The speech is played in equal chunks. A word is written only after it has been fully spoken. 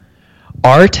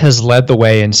Art has led the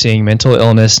way in seeing mental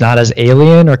illness not as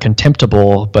alien or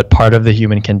contemptible, but part of the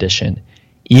human condition,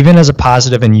 even as a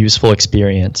positive and useful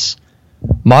experience.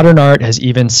 Modern art has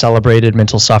even celebrated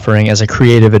mental suffering as a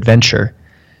creative adventure.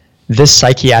 This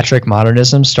psychiatric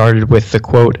modernism started with the,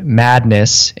 quote,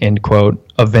 madness, end quote,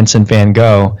 of Vincent van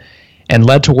Gogh, and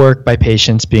led to work by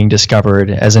patients being discovered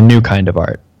as a new kind of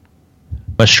art.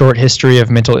 A Short History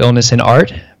of Mental Illness in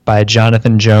Art by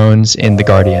Jonathan Jones in The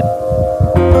Guardian.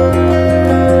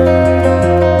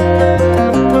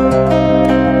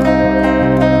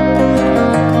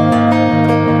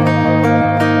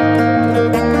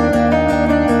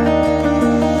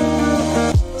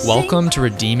 Welcome to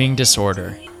Redeeming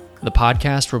Disorder, the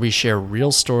podcast where we share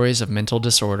real stories of mental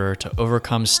disorder to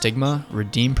overcome stigma,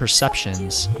 redeem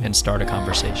perceptions, and start a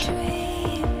conversation.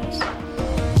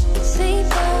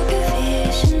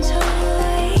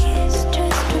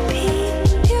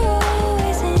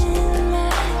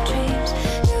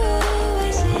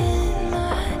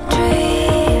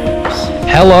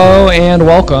 Hello and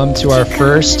welcome to our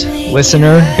first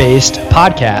listener-based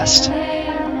podcast.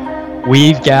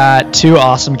 We've got two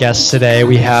awesome guests today.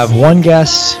 We have one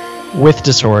guest with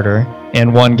disorder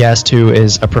and one guest who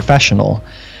is a professional.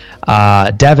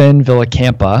 Devin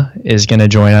Villacampa is going to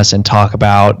join us and talk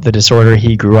about the disorder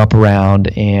he grew up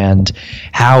around and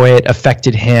how it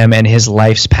affected him and his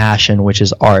life's passion, which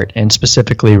is art, and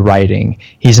specifically writing.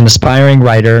 He's an aspiring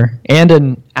writer and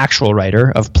an actual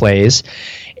writer of plays,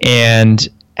 and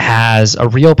has a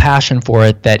real passion for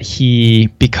it that he,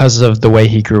 because of the way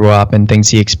he grew up and things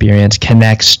he experienced,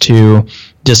 connects to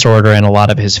disorder and a lot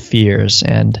of his fears.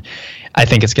 And I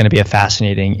think it's going to be a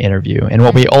fascinating interview. And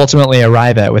what we ultimately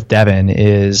arrive at with Devin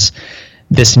is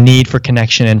this need for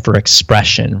connection and for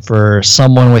expression, for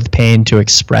someone with pain to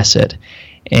express it.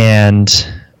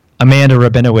 And Amanda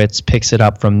Rabinowitz picks it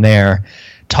up from there,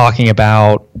 talking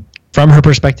about, from her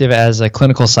perspective as a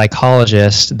clinical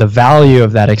psychologist, the value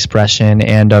of that expression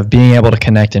and of being able to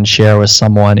connect and share with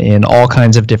someone in all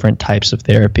kinds of different types of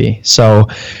therapy. So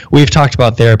we've talked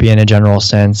about therapy in a general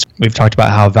sense. We've talked about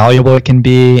how valuable it can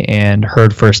be and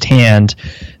heard firsthand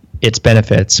its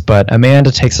benefits. But Amanda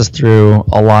takes us through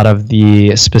a lot of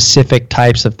the specific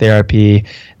types of therapy,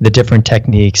 the different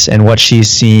techniques, and what she's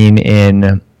seen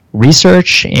in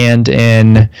research and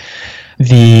in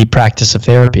the practice of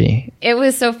therapy. It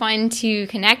was so fun to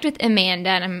connect with Amanda,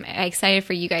 and I'm excited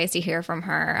for you guys to hear from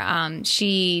her.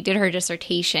 She did her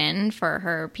dissertation for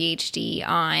her PhD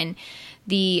on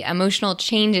the emotional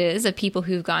changes of people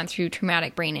who've gone through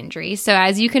traumatic brain injury. So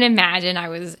as you can imagine, I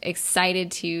was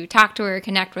excited to talk to her,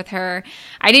 connect with her.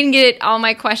 I didn't get all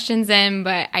my questions in,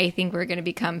 but I think we're going to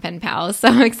become pen pals, so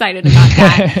I'm excited about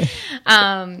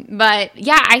that. But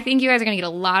yeah, I think you guys are going to get a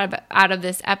lot out of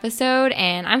this episode,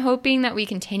 and I'm hoping that we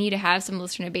continue to have some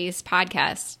listener-based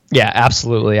podcasts. Yeah,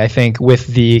 absolutely. I think with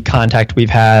the contact we've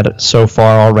had so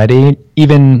far already,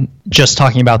 even just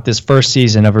talking about this first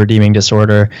season of Redeeming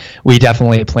Disorder, we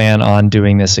definitely plan on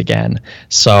doing this again.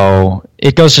 So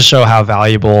it goes to show how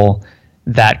valuable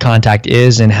that contact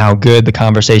is and how good the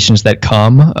conversations that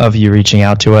come of you reaching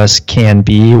out to us can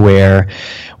be, where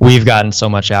we've gotten so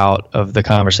much out of the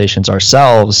conversations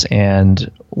ourselves,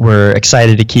 and we're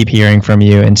excited to keep hearing from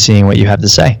you and seeing what you have to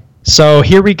say. So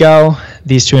here we go.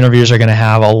 These two interviews are going to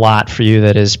have a lot for you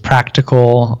that is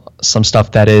practical, some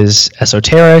stuff that is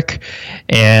esoteric,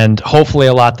 and hopefully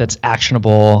a lot that's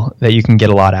actionable that you can get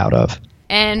a lot out of.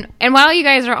 And while you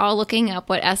guys are all looking up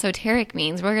what esoteric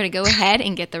means, we're going to go ahead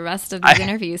and get the rest of these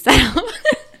interviews set up.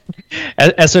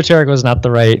 Esoteric was not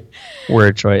the right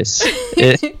word choice.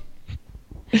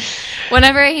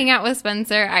 Whenever I hang out with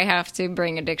Spencer, I have to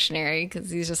bring a dictionary because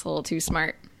he's just a little too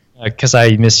smart. Because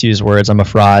I misuse words, I'm a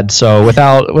fraud. So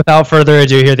without further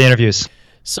ado, here are the interviews.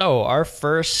 So our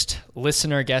first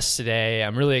listener guest today,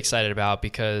 I'm really excited about,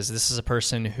 because this is a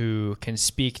person who can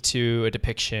speak to a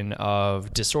depiction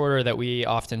of disorder that we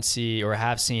often see or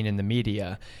have seen in the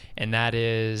media, and that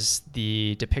is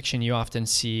the depiction you often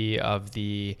see of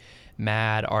the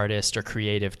mad artist or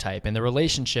creative type and the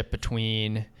relationship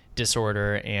between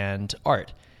disorder and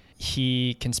art.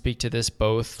 He can speak to this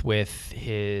both with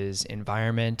his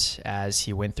environment as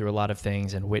he went through a lot of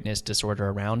things and witnessed disorder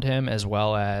around him, as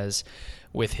well as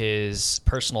with his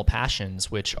personal passions,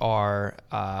 which are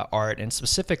art and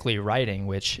specifically writing,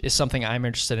 which is something I'm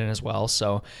interested in as well.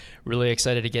 So really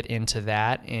excited to get into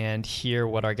that and hear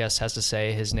what our guest has to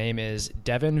say. His name is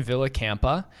Devin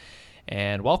Villacampa,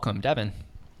 and welcome, Devin.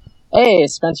 Hey,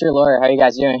 Spencer, Laura, how are you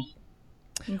guys doing?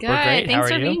 Good. We're great.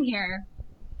 Thanks for being here.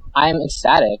 I'm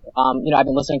ecstatic. I've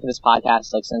been listening to this podcast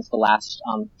since the last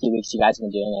few weeks you guys have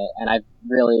been doing it, and I've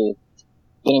really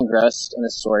been engrossed in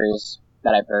the stories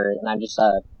that I've heard, and I'm just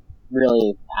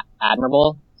really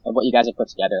admirable of what you guys have put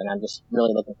together, and I'm just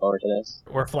really looking forward to this.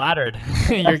 We're flattered.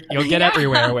 You'll get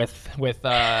everywhere with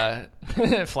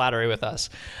flattery with us.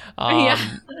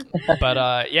 But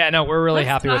no, we're really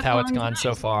happy with how it's gone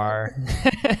so far.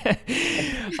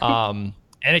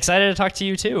 And excited to talk to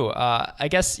you too. I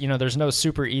guess, there's no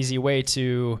super easy way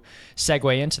to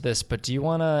segue into this, but do you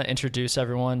want to introduce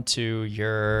everyone to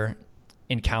your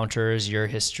encounters, your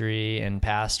history and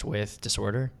past with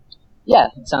disorder? Yeah,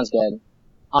 sounds good.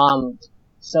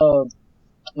 So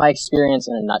my experience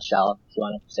in a nutshell, if you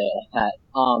want to say it like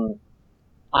that.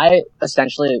 I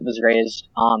essentially was raised,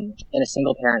 in a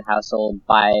single parent household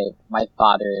by my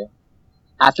father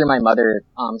after my mother,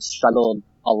 struggled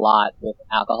a lot with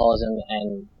alcoholism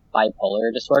and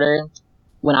bipolar disorder.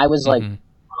 When I was like,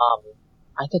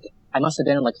 I think I must have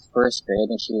been in like first grade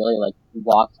when she really like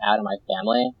walked out of my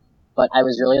family, but I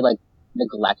was really like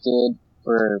neglected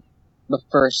for the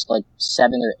first like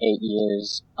 7 or 8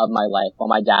 years of my life while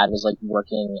my dad was like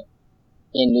working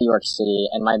in New York City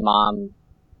and my mom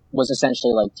was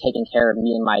essentially like taking care of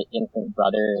me and my infant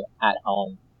brother at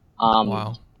home.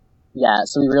 Wow. Yeah,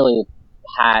 so we really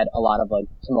had a lot of like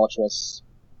tumultuous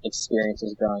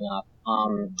experiences growing up.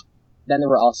 Then there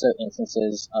were also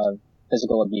instances of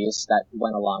physical abuse that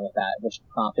went along with that, which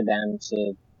prompted them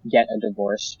to get a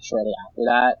divorce shortly after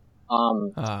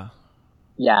that.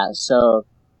 Yeah, so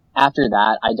after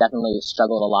that, I definitely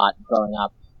struggled a lot growing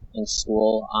up in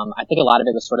school. I think a lot of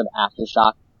it was sort of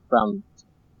aftershock from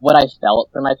what I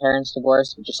felt from my parents'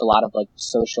 divorce, with just a lot of like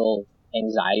social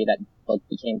anxiety that like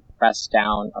became pressed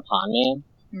down upon me.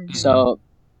 Mm-hmm. So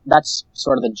that's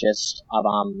sort of the gist of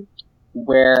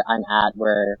where I'm at,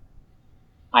 where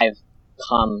I've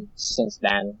come since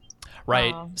then.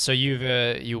 Right. So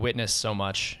you witnessed so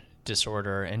much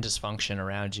disorder and dysfunction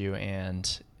around you,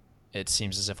 and it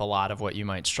seems as if a lot of what you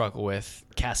might struggle with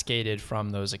cascaded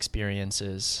from those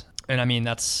experiences. And I mean,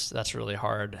 that's really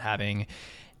hard, having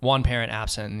one parent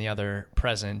absent and the other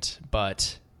present,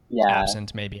 but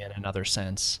absent maybe in another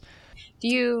sense. Do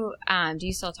you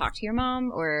still talk to your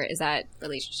mom, or is that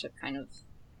relationship kind of?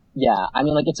 Yeah, I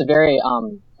mean, like, it's a very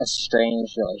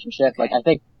estranged relationship. Okay. Like, I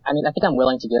think I'm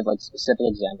willing to give like specific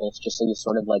examples just so you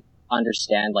sort of like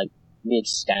understand like the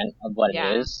extent of what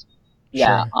it is.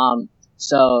 Yeah. Sure.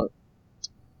 So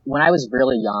when I was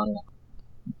really young,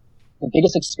 the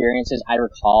biggest experiences I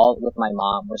recall with my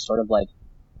mom were sort of like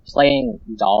playing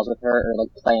dolls with her or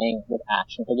like playing with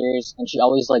action figures, and she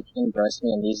always like engrossed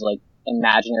me in these like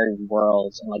imaginary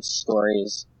worlds and like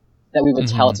stories that we would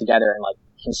tell together and like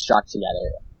construct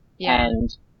together. Yeah.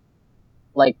 And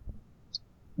like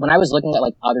when I was looking at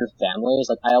like other families,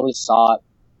 like I always saw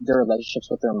their relationships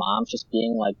with their moms just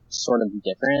being like sort of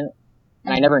different.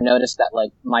 And I never noticed that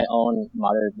like my own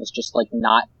mother was just like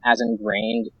not as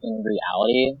ingrained in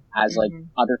reality as like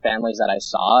other families that I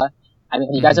saw. I mean,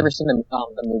 have you guys ever seen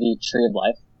the movie Tree of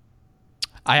Life?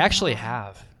 I actually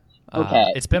have.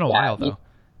 Okay. It's been a while though.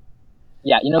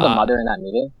 You know the mother in that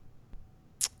movie?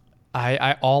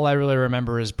 I all I really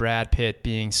remember is Brad Pitt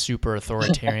being super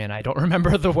authoritarian. I don't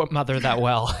remember the mother that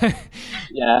well.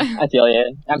 Yeah, I feel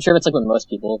you. I'm sure it's like what most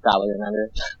people probably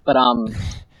remember. But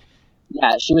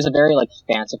yeah, she was a very like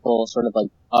fanciful, sort of like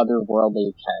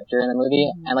otherworldly character in the movie.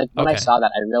 And like when I saw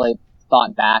that, I really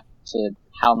thought back to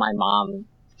how my mom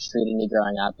treated me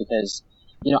growing up, because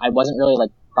I wasn't really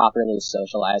like properly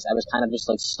socialized. I was kind of just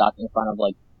like stuck in front of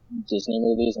like Disney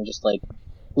movies and just like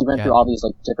we went through all these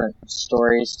like different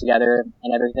stories together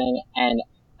and everything. And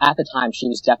at the time, she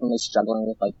was definitely struggling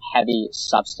with like heavy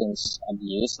substance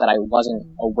abuse that I wasn't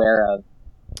aware of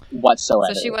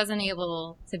whatsoever. So she wasn't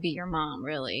able to be your mom,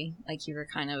 really. Like you were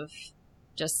kind of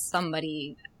just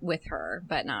somebody with her,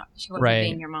 but she wasn't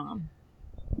being your mom.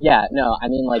 Yeah, no, I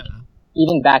mean like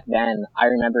even back then, I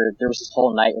remember there was this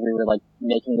whole night where we were like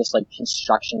making this like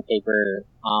construction paper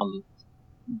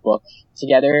book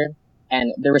together.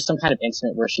 And there was some kind of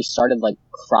incident where she started like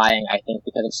crying, I think,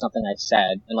 because of something I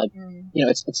said. And like,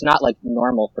 it's not like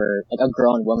normal for like a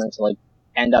grown woman to like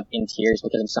end up in tears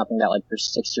because of something that like her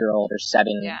 6-year-old or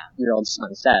 7-year-old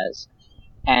son says.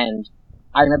 And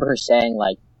I remember her saying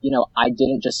like, I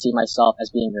didn't just see myself as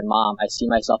being your mom. I see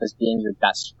myself as being your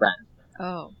best friend.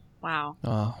 Oh, wow.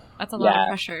 Oh. That's a lot of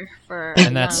pressure for a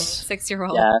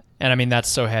 6-year-old. Yeah. And I mean, that's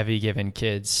so heavy, given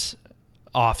kids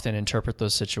often interpret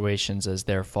those situations as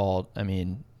their fault. I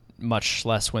mean, much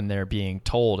less when they're being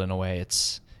told in a way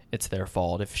it's their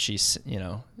fault if she's,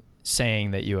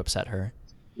 saying that you upset her.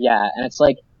 Yeah, and it's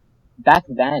like back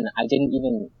then I didn't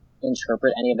even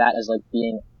interpret any of that as like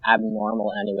being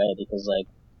abnormal in any way, because like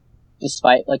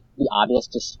despite like the obvious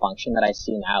dysfunction that I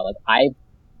see now, like I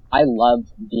I love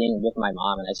being with my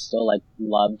mom, and I still like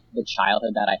love the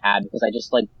childhood that I had, because I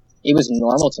just like, it was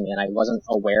normal to me and I wasn't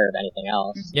aware of anything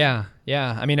else. Yeah.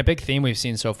 I mean, a big theme we've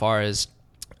seen so far is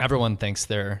everyone thinks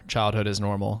their childhood is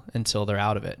normal until they're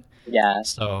out of it. Yeah.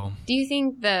 So do you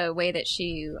think the way that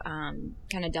she kind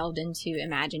of delved into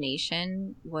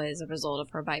imagination was a result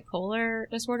of her bipolar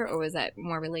disorder, or was that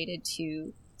more related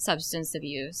to substance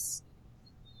abuse?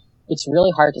 It's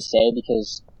really hard to say,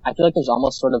 because I feel like there's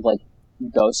almost sort of like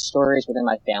ghost stories within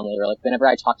my family, or like whenever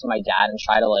I talk to my dad and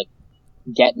try to like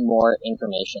get more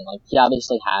information, like he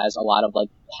obviously has a lot of like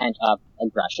pent up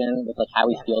aggression with like how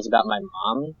he feels about my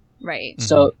mom. Right.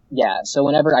 So so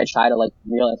whenever I try to like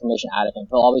real information out of him,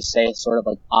 he'll always say sort of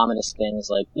like ominous things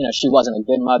like, you know, she wasn't a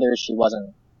good mother, she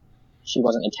wasn't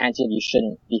attentive, you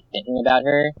shouldn't be thinking about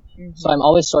her. So I'm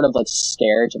always sort of like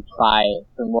scared to pry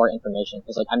for more information,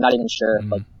 because like I'm not even sure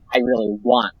if like I really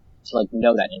want to like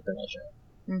know that information.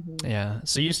 Yeah.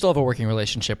 So you still have a working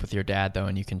relationship with your dad, though,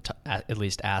 and you can at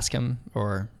least ask him,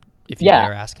 or if you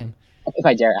dare ask him. If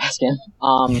I dare ask him.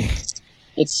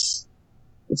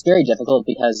 It's very difficult,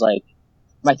 because like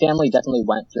my family definitely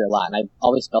went through a lot, and I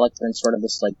always felt like we're in sort of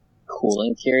this like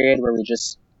cooling period where we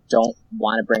just don't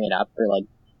want to bring it up for like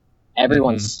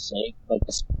everyone's sake, like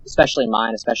especially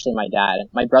mine, especially my dad.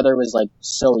 My brother was like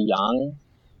so young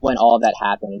when all of that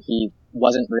happened. He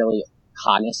wasn't really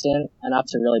cognizant enough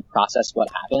to really process what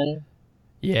happened.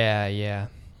 Yeah.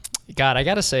 God, I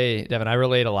gotta say, Devin, I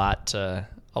relate a lot to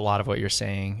a lot of what you're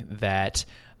saying, that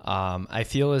I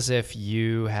feel as if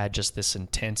you had just this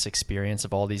intense experience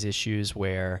of all these issues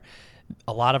where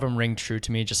a lot of them ring true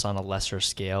to me, just on a lesser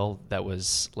scale that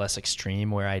was less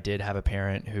extreme, where I did have a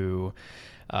parent who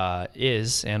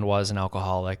is and was an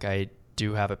alcoholic. I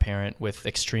do have a parent with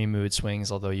extreme mood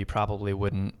swings, although you probably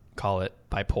wouldn't call it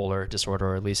bipolar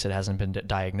disorder, or at least it hasn't been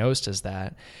diagnosed as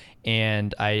that.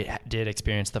 And I did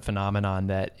experience the phenomenon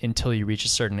that until you reach a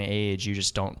certain age, you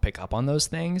just don't pick up on those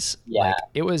things. Yeah. Like,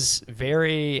 it was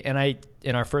very, and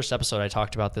in our first episode, I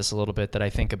talked about this a little bit, that I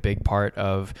think a big part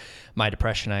of my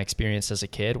depression I experienced as a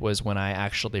kid was when I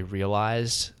actually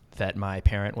realized that my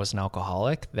parent was an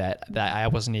alcoholic, that I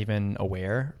wasn't even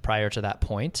aware prior to that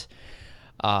point.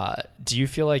 Do you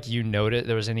feel like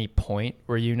there was any point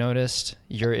where you noticed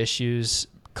your issues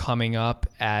coming up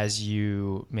as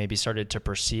you maybe started to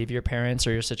perceive your parents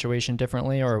or your situation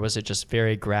differently, or was it just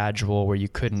very gradual where you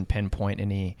couldn't pinpoint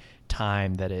any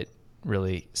time that it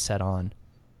really set on?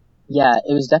 Yeah,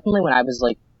 it was definitely when I was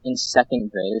like in second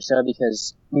grade or so,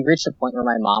 because we reached a point where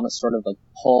my mom was sort of like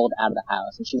pulled out of the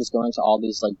house, and she was going to all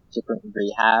these like different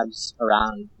rehabs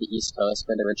around the East Coast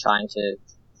where they were trying to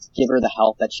give her the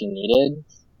help that she needed.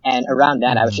 And around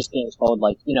that, I was just being told,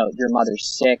 like, you know, your mother's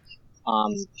sick,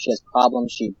 she has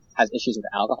problems, she has issues with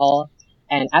alcohol.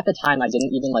 And at the time, I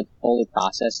didn't even like fully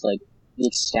process like the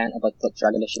extent of like what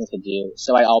drug addiction could do.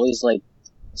 So I always like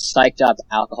psyched up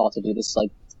alcohol to do this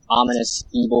like ominous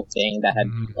evil thing that had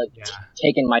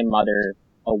taken my mother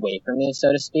away from me,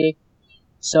 so to speak.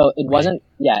 So it wasn't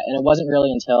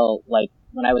really until like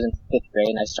when I was in 5th grade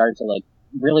and I started to like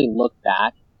really look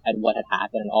back at what had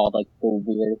happened and all like the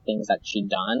weird things that she'd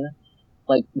done.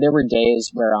 Like there were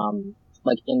days where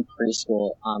like in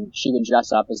preschool she would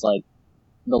dress up as like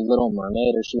the Little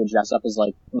Mermaid, or she would dress up as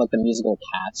like the musical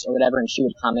Cats or whatever, and she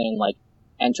would come in and like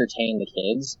entertain the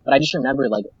kids. But I just remember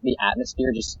like the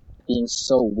atmosphere just being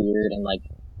so weird and like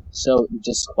so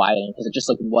disquieting, because it just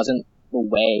like wasn't the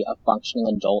way a functioning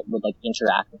adult would like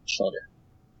interact with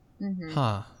children.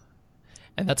 Huh.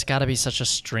 And that's got to be such a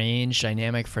strange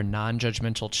dynamic for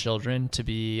non-judgmental children to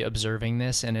be observing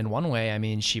this. And in one way, I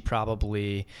mean, she's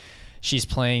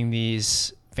playing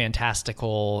these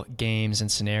fantastical games and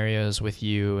scenarios with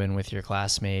you and with your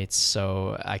classmates.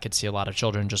 So I could see a lot of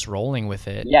children just rolling with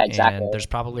it. Yeah, exactly. And there's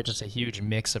probably just a huge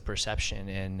mix of perception.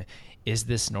 And is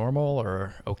this normal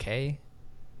or okay?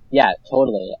 Yeah,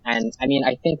 totally. And I mean,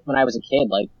 I think when I was a kid,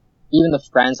 like, even the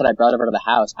friends that I brought over to the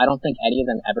house, I don't think any of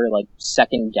them ever like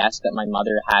second guessed that my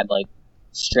mother had like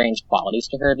strange qualities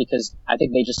to her, because I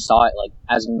think they just saw it like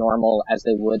as normal as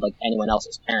they would like anyone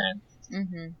else's parent.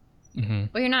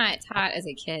 Well, you're not taught as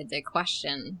a kid to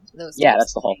question those. Yeah,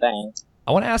 that's the whole thing.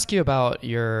 I want to ask you about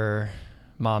your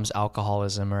mom's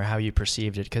alcoholism, or how you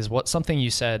perceived it, because something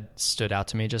you said stood out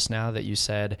to me just now, that you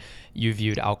said you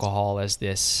viewed alcohol as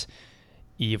this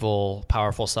evil,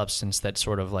 powerful substance that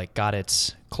sort of like got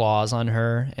its claws on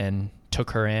her and took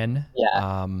her in.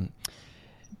 Yeah.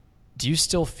 Do you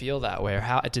still feel that way, or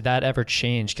how did that ever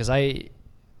change? Because I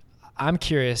I'm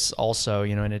curious also,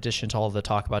 in addition to all the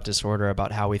talk about disorder,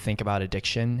 about how we think about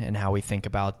addiction and how we think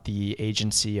about the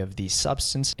agency of the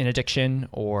substance in addiction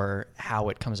or how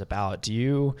it comes about.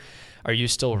 Are you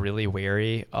still really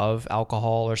wary of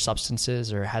alcohol or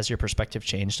substances, or has your perspective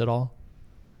changed at all?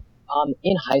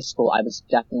 In high school, I was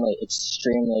definitely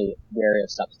extremely wary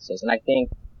of substances. And I think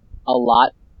a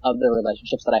lot of the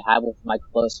relationships that I had with my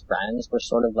close friends were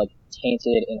sort of like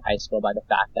tainted in high school by the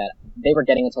fact that they were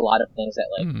getting into a lot of things that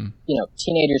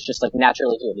teenagers just like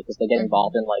naturally do because they get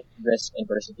involved in like risk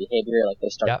averse behavior. Like they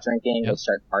start drinking, they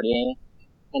start partying.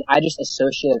 And I just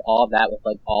associated all of that with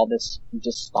like all this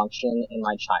dysfunction in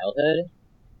my childhood.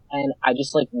 And I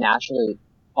just like naturally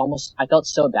I felt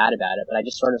so bad about it, but I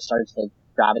just sort of started to like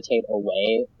gravitate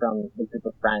away from the group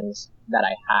of friends that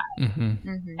I had.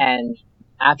 And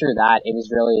after that, it was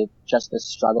really just this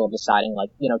struggle of deciding, like,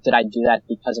 did I do that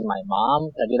because of my mom?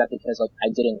 Did I do that because, like, I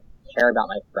didn't care about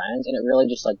my friends? And it really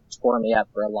just, like, tore me up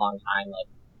for a long time, like,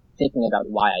 thinking about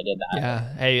why I did that.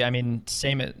 Yeah. Hey, I mean,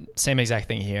 same exact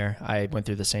thing here. I went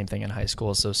through the same thing in high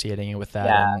school, associating it with that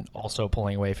and also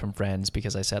pulling away from friends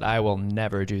because I said, I will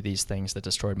never do these things that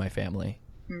destroyed my family.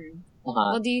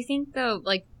 Well, do you think, though,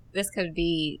 like, this could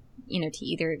be, to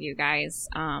either of you guys,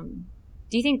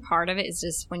 do you think part of it is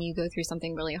just when you go through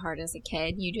something really hard as a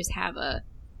kid, you just have a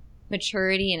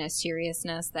maturity and a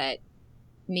seriousness that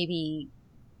maybe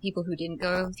people who didn't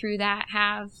go through that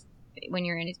have when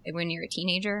you're a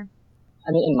teenager?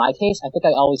 I mean, in my case, I think I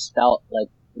always felt like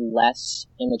less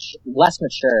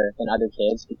mature than other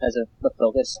kids because of the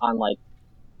focus on like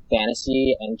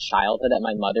fantasy and childhood that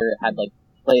my mother had like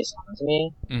placed onto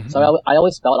me. So I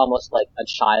always felt almost like a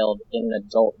child in an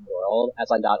adult world as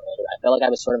I got older. I felt like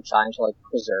I was sort of trying to like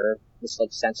preserve this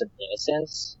like sense of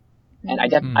innocence. And I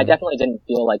definitely didn't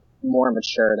feel like more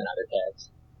mature than other kids.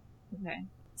 Okay.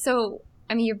 So,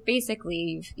 I mean,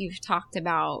 you've talked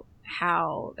about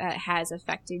how that has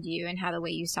affected you and how the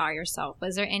way you saw yourself.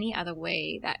 Was there any other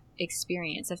way that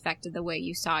experience affected the way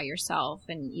you saw yourself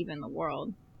and even the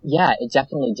world? Yeah, it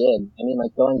definitely did. I mean,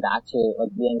 like going back to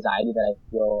like the anxiety that I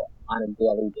feel on a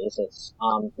daily basis,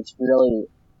 it's really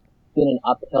been an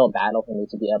uphill battle for me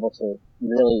to be able to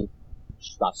really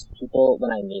trust people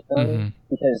when I meet them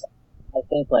because I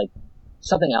think like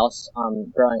something else,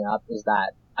 growing up is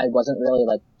that I wasn't really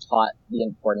like taught the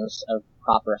importance of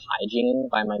proper hygiene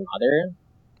by my mother.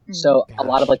 So a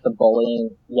lot of like the bullying,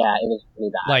 it was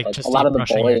pretty bad. Like just a lot of the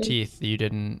brushing your teeth,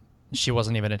 she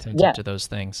wasn't even attentive to those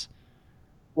things.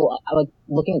 Well, like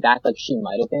looking back, like she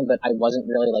might have been, but I wasn't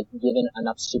really like given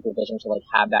enough supervision to like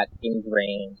have that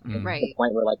ingrained to the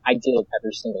point where like I did it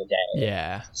every single day.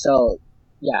 Yeah. So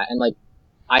and like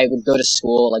I would go to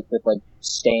school like with like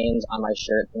stains on my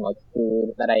shirt from like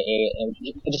food that I ate, and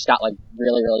it just got like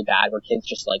really, really bad where kids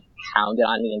just like pounded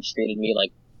on me and treated me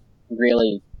like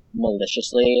really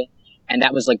maliciously, and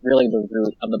that was like really the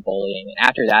root of the bullying. And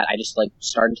after that, I just like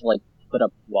started to like put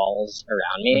up walls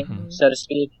around me, so to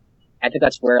speak. I think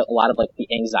that's where a lot of like the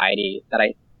anxiety that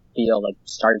I feel like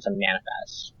started to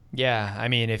manifest. Yeah, I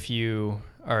mean, if you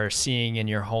are seeing in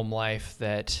your home life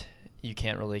that you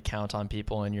can't really count on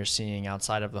people and you're seeing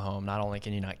outside of the home, not only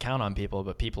can you not count on people,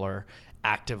 but people are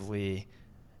actively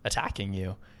attacking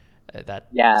you. That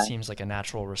seems like a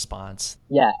natural response.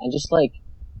 Yeah, and just like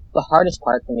the hardest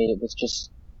part for me was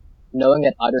just knowing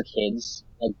that other kids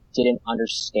like didn't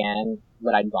understand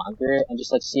what I'd gone through, and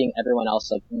just like seeing everyone else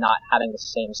like not having the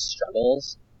same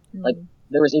struggles. Like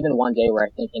there was even one day where I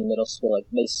think in middle school, like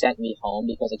they sent me home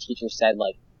because a teacher said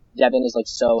like Devin is like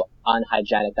so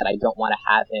unhygienic that I don't want to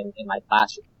have him in my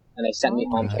classroom, and they sent me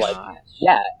home to like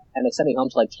and they sent me home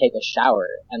to like take a shower,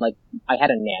 and like I had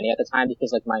a nanny at the time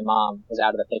because like my mom was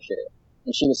out of the picture,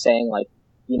 and she was saying like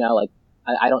like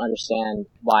I don't understand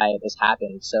why this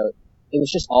happened. So it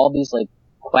was just all these like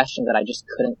questions that I just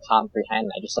couldn't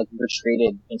comprehend. I just like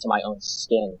retreated into my own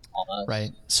skin almost.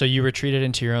 Right. So you retreated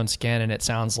into your own skin, and it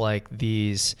sounds like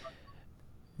these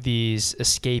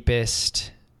escapist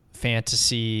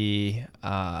fantasy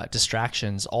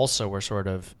distractions also were sort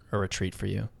of a retreat for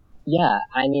you. Yeah,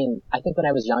 I mean, I think when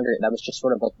I was younger, that was just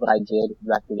sort of like what I did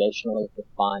recreationally for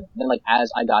fun. Then like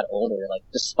as I got older, like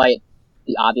despite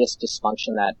the obvious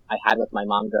dysfunction that I had with my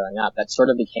mom growing up, that sort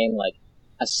of became like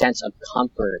a sense of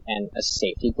comfort and a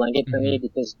safety blanket for me,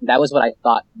 because that was what I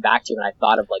thought back to when I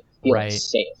thought of like feeling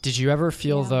safe. Did you ever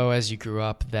feel though, as you grew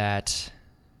up, that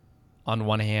on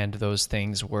one hand, those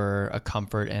things were a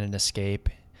comfort and an escape,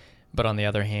 but on the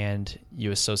other hand, you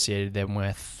associated them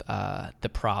with the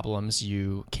problems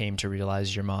you came to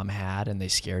realize your mom had and they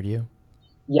scared you?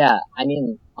 Yeah, I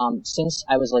mean, since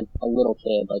I was like a little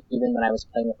kid, like even when I was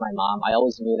playing with my mom, I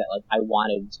always knew that like I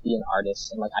wanted to be an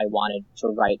artist and like I wanted to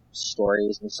write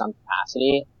stories in some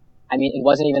capacity. I mean, it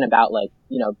wasn't even about like,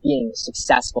 being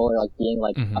successful or like being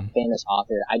like a famous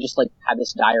author. I just like had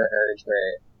this dire urge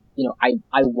where,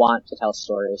 I want to tell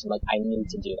stories and like I need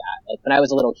to do that. Like when I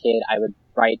was a little kid, I would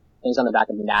write things on the back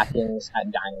of napkins at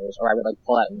diners, or I would like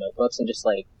pull out notebooks and just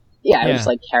like, I would just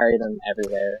like carry them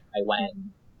everywhere I went.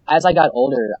 As I got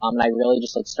older, and I really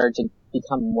just like started to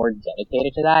become more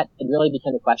dedicated to that, it really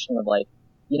became a question of like,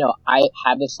 I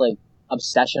have this like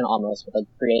obsession almost with like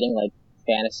creating like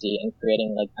fantasy and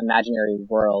creating like imaginary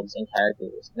worlds and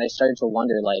characters. And I started to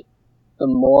wonder like, the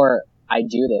more I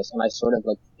do this, am I sort of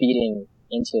like feeding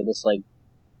into this like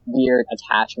weird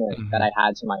attachment that I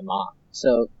had to my mom?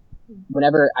 So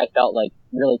whenever I felt like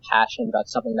really passionate about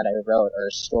something that I wrote or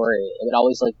a story, it would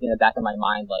always like be in the back of my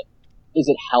mind like, is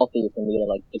it healthy for me to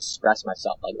like express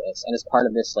myself like this? And it's part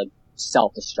of this like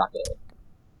self-destructive.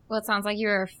 Well, it sounds like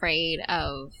you're afraid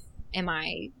of, am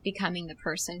I becoming the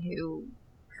person who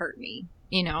hurt me?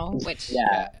 Which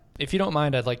yeah. If you don't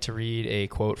mind, I'd like to read a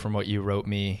quote from what you wrote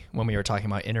me when we were talking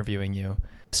about interviewing you.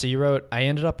 So you wrote, "I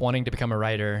ended up wanting to become a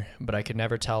writer, but I could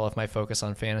never tell if my focus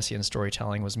on fantasy and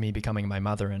storytelling was me becoming my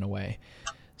mother in a way.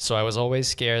 So I was always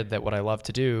scared that what I loved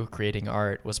to do, creating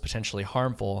art, was potentially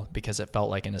harmful because it felt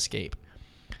like an escape."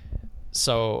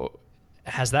 So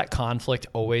has that conflict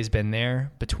always been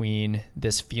there between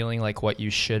this feeling like what you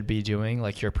should be doing,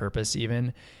 like your purpose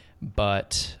even,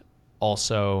 but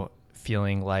also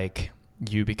feeling like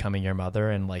you becoming your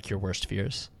mother and like your worst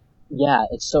fears? Yeah,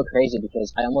 it's so crazy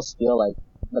because I almost feel like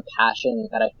the passion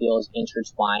that I feel is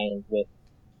intertwined with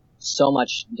so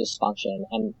much dysfunction.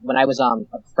 And when I was a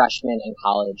freshman in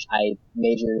college, I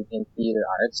majored in theater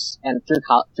arts, and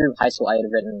through high school I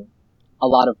had written a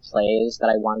lot of plays that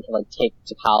I wanted to like take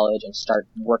to college and start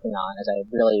working on as I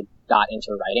really got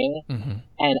into writing.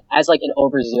 And as like an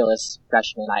overzealous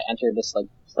freshman, I entered this like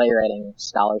playwriting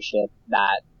scholarship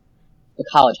that the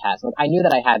college has. Like I knew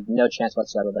that I had no chance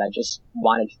whatsoever, but I just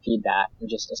wanted feedback and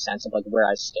just a sense of like where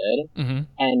I stood.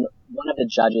 And one of the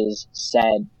judges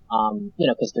said,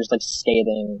 because there's like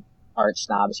scathing art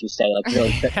snobs who say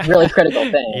like really critical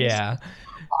things. Yeah.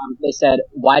 They said,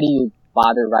 "Why do you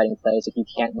bother writing plays if you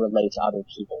can't relate to other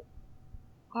people?"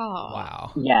 Oh.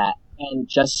 Wow. Yeah, and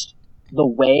just the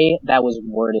way that was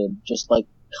worded just like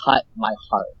cut my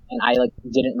heart, and I like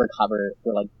didn't recover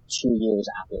for like 2 years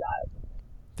after that.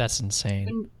 That's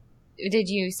insane. Did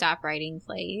you stop writing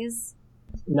plays?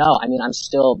 No, I mean I'm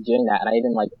still doing that, and I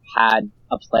even like had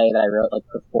a play that I wrote like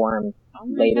performed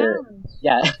later. God.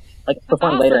 Yeah, like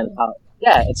performed later in college.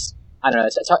 Yeah, I don't know.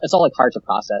 It's all like hard to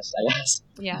process, I guess.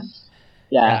 Yeah.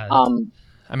 Yeah.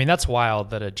 I mean, that's wild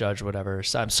that a judge would ever.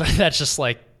 I'm sorry, that just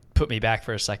like put me back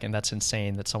for a second. That's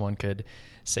insane that someone could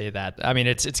say that. I mean,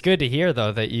 it's good to hear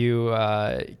though that you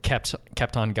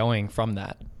kept on going from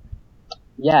that.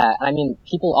 Yeah, I mean,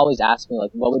 people always ask me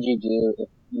like, what would you do if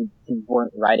you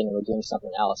weren't writing or were doing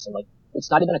something else? And like,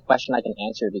 it's not even a question I can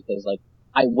answer because like,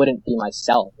 I wouldn't be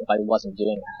myself if I wasn't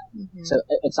doing that. So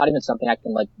it's not even something I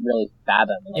can like really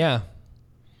fathom. Like, yeah.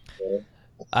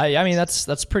 I mean,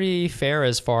 that's pretty fair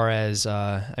as far as,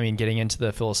 getting into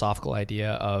the philosophical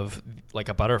idea of like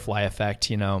a butterfly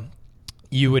effect.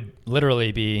 You would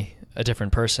literally be a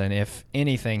different person if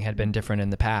anything had been different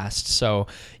in the past. So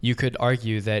you could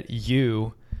argue that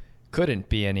you couldn't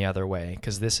be any other way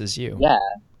because this is you. Yeah.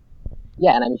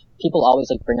 Yeah, and I mean, people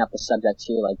always like bring up the subject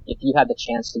too. Like, if you had the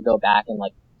chance to go back and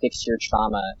like fix your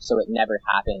trauma so it never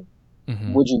happened,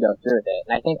 would you go through with it?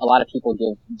 And I think a lot of people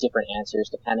give different answers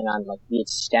depending on like the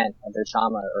extent of their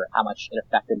trauma or how much it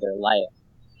affected their life.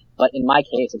 But in my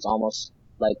case, it's almost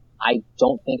like I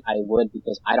don't think I would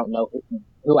because I don't know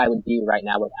who I would be right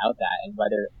now without that and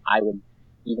whether I would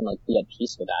even like be at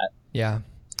peace with that. Yeah.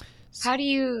 How do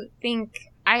you think?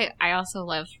 I also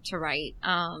love to write.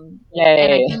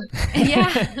 Yay!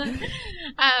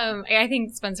 I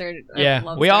think Spencer.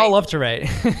 Yeah, we all love to write.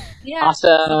 Yeah,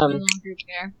 awesome. Group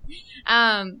there.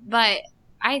 But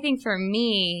I think for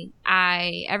me,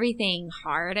 everything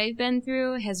hard I've been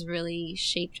through has really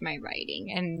shaped my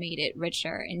writing and made it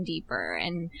richer and deeper.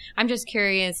 And I'm just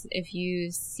curious if you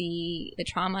see the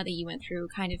trauma that you went through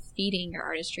kind of feeding your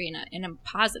artistry in a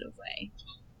positive way.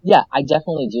 Yeah, I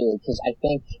definitely do because I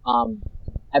think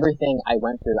everything I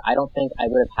went through, I don't think I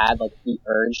would have had like the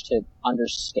urge to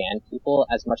understand people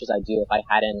as much as I do if I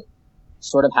hadn't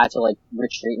sort of had to like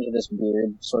retreat into this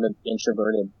weird sort of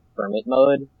introverted hermit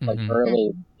mode like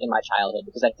early in my childhood,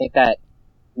 because I think that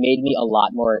made me a lot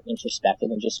more introspective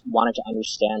and just wanted to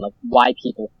understand like why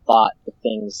people thought the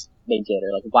things they did,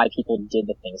 or like why people did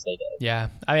the things they did. Yeah.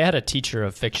 I had a teacher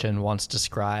of fiction once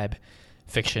describe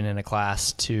fiction in a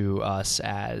class to us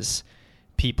as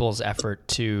people's effort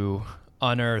to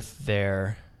unearth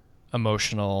their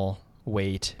emotional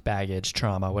weight, baggage,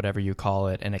 trauma, whatever you call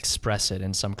it, and express it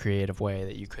in some creative way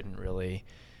that you couldn't really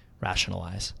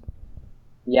rationalize.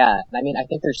 Yeah. I mean, I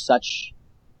think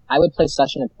I would place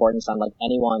such an importance on like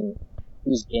anyone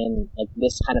who's in like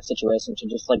this kind of situation to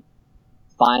just like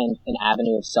find an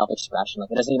avenue of self-expression.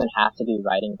 Like it doesn't even have to be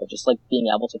writing, but just like being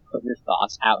able to put your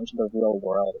thoughts out into the real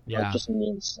world. Yeah. Like, just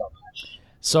means so much.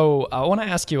 So I want to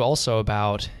ask you also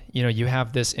about, you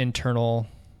have this internal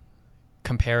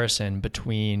comparison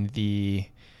between the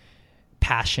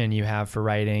passion you have for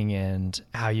writing and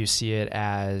how you see it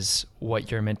as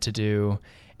what you're meant to do,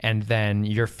 and then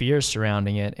your fears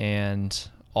surrounding it and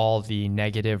all the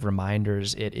negative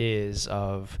reminders it is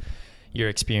of your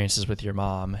experiences with your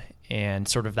mom, and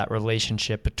sort of that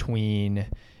relationship between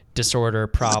disorder,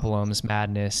 problems,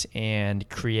 madness, and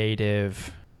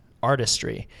creative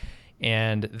artistry.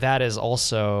 And that is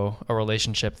also a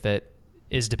relationship that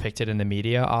is depicted in the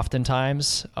media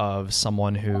oftentimes, of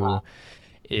someone who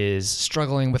is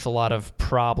struggling with a lot of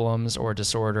problems or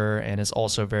disorder and is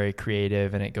also very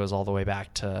creative. And it goes all the way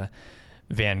back to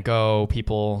Van Gogh,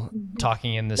 people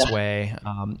talking in this way.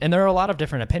 And there are a lot of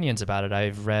different opinions about it.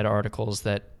 I've read articles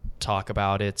that talk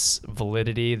about its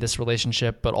validity, this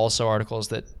relationship, but also articles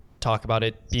that talk about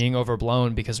it being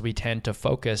overblown because we tend to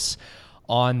focus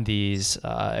on these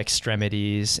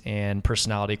extremities and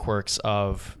personality quirks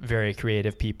of very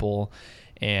creative people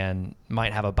and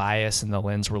might have a bias in the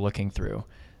lens we're looking through.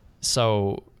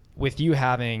 So with you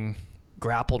having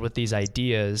grappled with these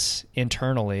ideas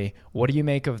internally, what do you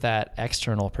make of that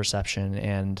external perception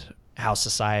and how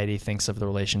society thinks of the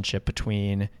relationship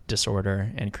between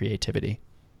disorder and creativity?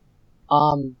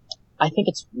 I think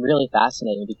it's really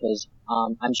fascinating because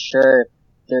I'm sure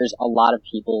there's a lot of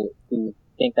people who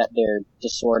think that their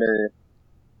disorder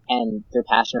and their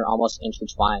passion are almost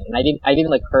intertwined. And I've even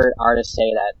like heard artists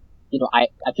say that, I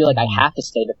feel like I have to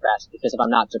stay depressed because if I'm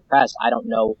not depressed, I don't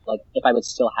know like if I would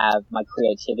still have my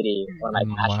creativity or my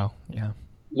passion. Wow. Yeah.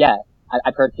 Yeah.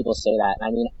 I've heard people say that. And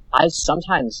I mean,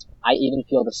 I even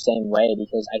feel the same way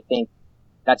because I think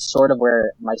that's sort of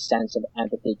where my sense of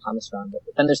empathy comes from. But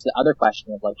then there's the other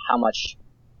question of like how much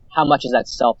is that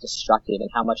self-destructive and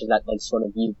how much is that like sort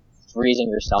of you freezing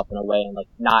yourself in a way and like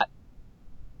not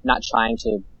trying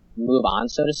to move on,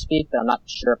 so to speak, but I'm not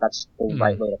sure if that's the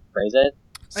right way to phrase it.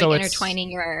 So like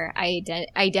intertwining your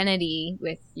identity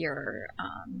with your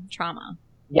trauma.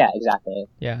 Yeah, exactly.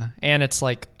 Yeah. And it's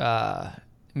like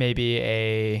maybe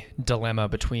a dilemma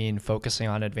between focusing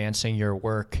on advancing your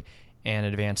work and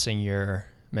advancing your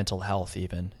mental health,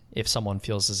 even if someone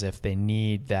feels as if they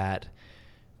need that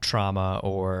trauma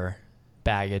or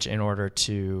baggage in order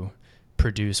to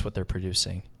produce what they're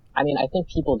producing. I mean, I think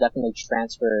people definitely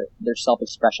transfer their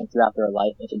self-expression throughout their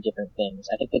life into different things.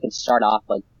 I think they could start off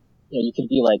like, you could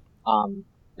be like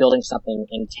building something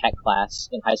in tech class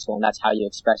in high school and that's how you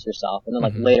express yourself. And then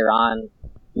like later on,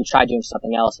 you try doing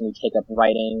something else and you take up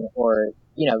writing or,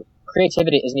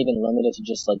 creativity isn't even limited to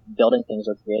just like building things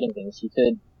or creating things.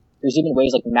 There's even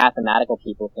ways like mathematical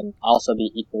people can also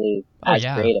be equally as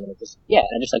creative. And it just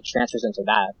like transfers into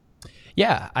that.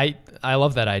 Yeah, I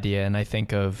love that idea. And I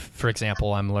think of, for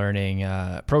example, I'm learning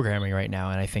programming right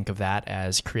now, and I think of that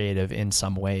as creative in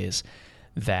some ways.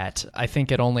 That I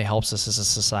think it only helps us as a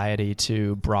society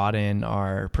to broaden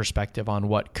our perspective on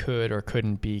what could or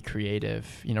couldn't be creative,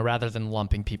 rather than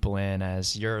lumping people in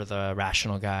as you're the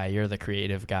rational guy, you're the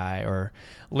creative guy, or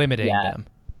limiting them.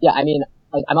 Yeah, I mean,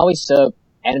 like, I'm always so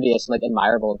envious and like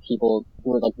admirable of people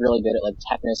who are like really good at like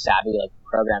techno savvy like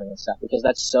programming and stuff because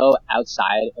that's so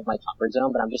outside of my comfort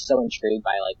zone, but I'm just so intrigued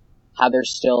by like how there's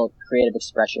still creative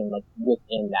expression like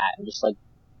within that and just like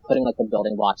putting like the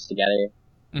building blocks together.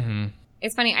 Mm-hmm.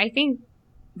 It's funny. I think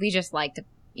we just like to,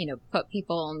 put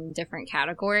people in different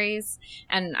categories.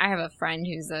 And I have a friend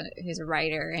who's a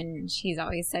writer, and she's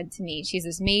always said to me, she's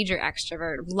this major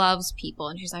extrovert, loves people.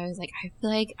 And she's always like, I feel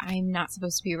like I'm not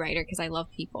supposed to be a writer because I love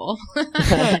people.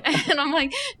 And I'm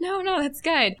like, no, that's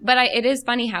good. But it is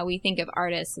funny how we think of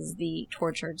artists as the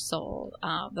tortured soul,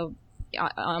 the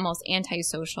almost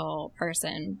antisocial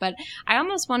person. But I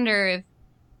almost wonder if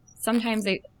sometimes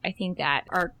I think that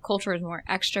our culture is more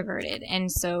extroverted. And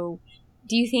so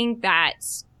do you think that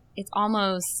it's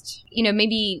almost,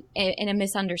 maybe in a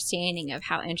misunderstanding of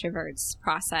how introverts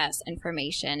process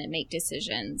information and make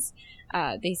decisions,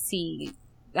 they see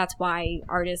that's why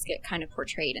artists get kind of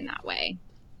portrayed in that way?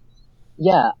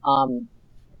 Yeah.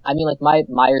 I mean, like my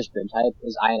Myers-Briggs type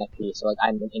is INFP. So like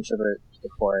I'm an introvert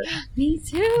before. Me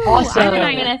too. Awesome. I'm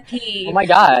an INFP. Oh my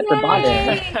god, we're Yay.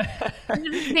 bonding.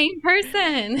 We're the same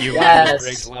person. You Yes.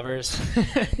 Briggs lovers.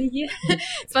 Yeah.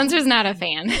 Spencer's not a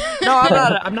fan. No,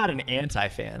 I'm not an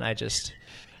anti-fan. I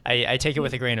take it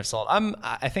with a grain of salt.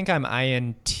 I think I'm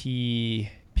INTP.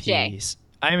 J.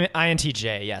 I'm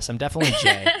INTJ. Yes, I'm definitely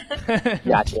J.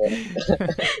 Gotcha.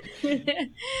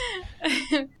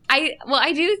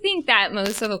 I do think that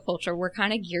most of the culture, we're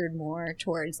kind of geared more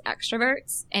towards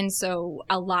extroverts. And so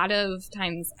a lot of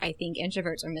times I think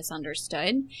introverts are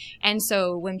misunderstood. And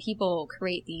so when people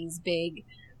create these big,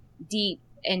 deep,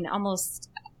 and almost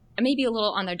maybe a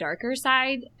little on the darker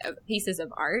side pieces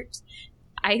of art,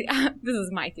 this is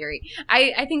my theory.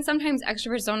 I think sometimes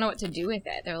extroverts don't know what to do with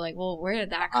it. They're like, well, where did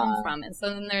that come from? And so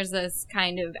then there's this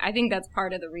kind of, I think that's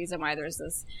part of the reason why there's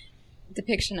this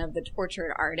depiction of the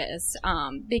tortured artist,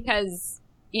 because,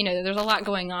 there's a lot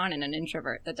going on in an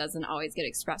introvert that doesn't always get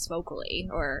expressed vocally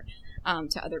or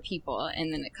to other people,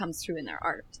 and then it comes through in their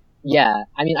art. Yeah,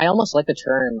 I mean, I almost like the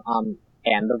term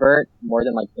ambivert more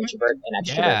than like introvert and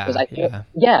extrovert, because I feel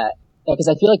because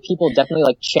I feel like people definitely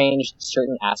like change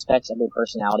certain aspects of their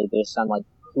personality based on like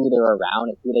who they're around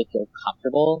and who they feel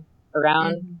comfortable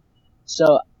around. Mm-hmm.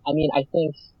 So, I mean, I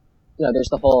think, there's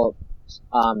the whole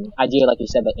idea, like you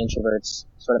said, that introverts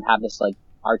sort of have this like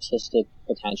artistic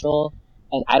potential,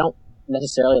 and I don't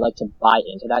necessarily like to buy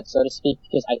into that, so to speak,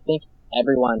 because I think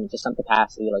everyone to some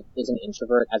capacity like is an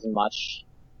introvert as much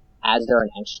as they're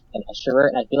an extrovert,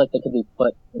 and I feel like they could be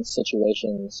put in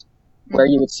situations where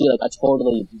you would see like a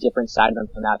totally different side of them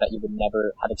come out that you would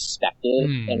never have expected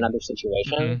in another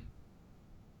situation. Mm-hmm.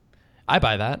 I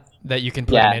buy that you can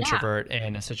put an introvert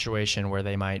in a situation where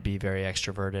they might be very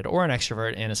extroverted, or an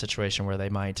extrovert in a situation where they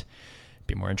might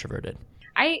be more introverted.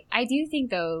 I do think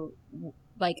though,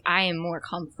 like I am more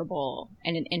comfortable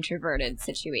in an introverted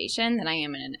situation than I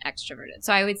am in an extroverted.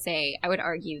 So I would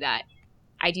argue that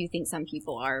I do think some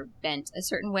people are bent a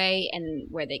certain way, and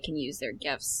where they can use their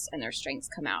gifts and their strengths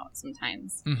come out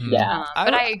sometimes. Mm-hmm. Yeah.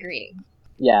 But I agree.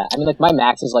 Yeah. I mean, like my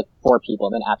max is like 4 people,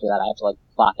 and then after that I have to like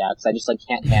clock out because I just like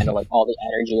can't handle like all the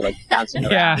energy like bouncing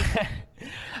around. Yeah.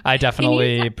 I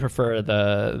definitely prefer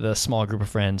the small group of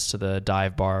friends to the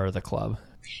dive bar or the club.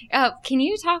 Can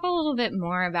you talk a little bit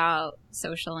more about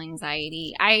social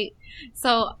anxiety?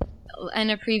 So in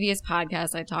a previous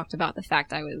podcast, I talked about the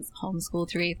fact I was homeschooled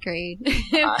through 8th grade.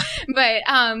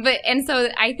 And so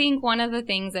I think one of the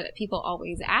things that people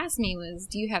always ask me was,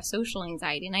 do you have social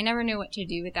anxiety? And I never knew what to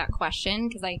do with that question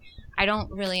because I don't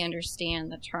really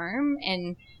understand the term.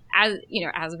 And as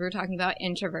we were talking about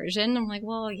introversion, I'm like,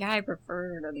 well, yeah, I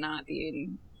prefer to not be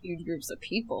in huge groups of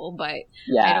people, but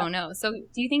I don't know. So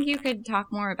do you think you could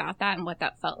talk more about that and what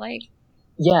that felt like?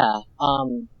 Yeah.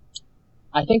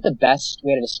 I think the best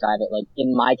way to describe it, like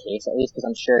in my case, at least, because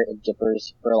I'm sure it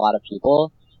differs for a lot of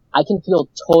people, I can feel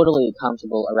totally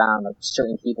comfortable around like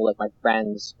certain people, like my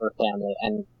friends or family,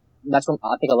 and that's when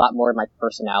I think a lot more of my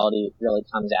personality really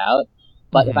comes out.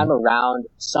 But if I'm around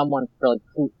someone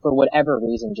who, for whatever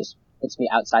reason, just puts me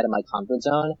outside of my comfort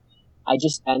zone, I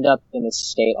just end up in this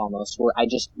state almost where I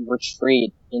just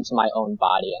retreat into my own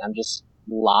body, and I'm just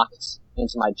locked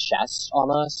into my chest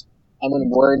almost. And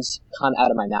when words come out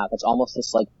of my mouth, it's almost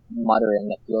this like muttering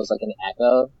that feels like an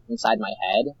echo inside my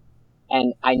head.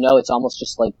 And I know it's almost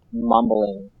just like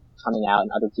mumbling coming out, and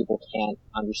other people can't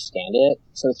understand it.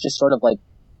 So it's just sort of like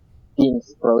being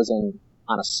frozen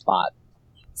on a spot.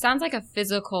 Sounds like a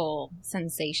physical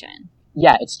sensation.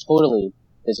 Yeah, it's totally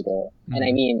physical. Mm-hmm. And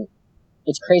I mean,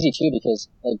 it's crazy too because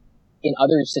like in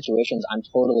other situations, I'm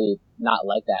totally not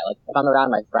like that. Like if I'm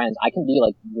around my friends, I can be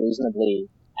like reasonably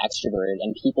extroverted,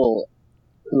 and people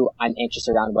who I'm anxious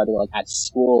around, whether like at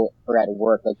school or at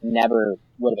work, like never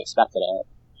would have expected it.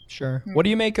 Sure. Mm-hmm. What do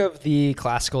you make of the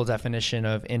classical definition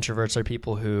of introverts are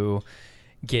people who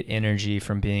get energy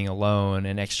from being alone,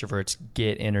 and extroverts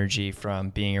get energy from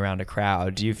being around a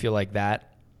crowd? Do you feel like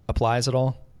that applies at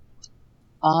all?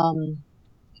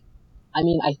 I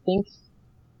mean, I think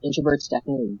introverts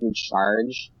definitely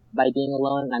recharge by being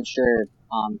alone, and I'm sure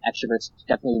extroverts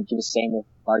definitely do the same with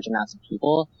large amounts of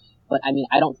people. But I mean,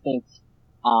 I don't think,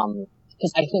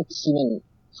 because I think human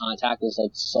contact is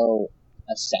like so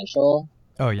essential.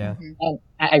 Oh yeah. And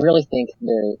I really think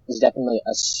there is definitely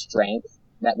a strength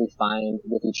that we find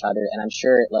with each other, and I'm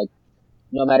sure like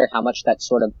no matter how much that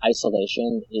sort of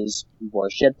isolation is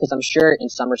worshipped, because I'm sure in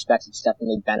some respects it's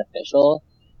definitely beneficial,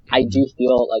 I do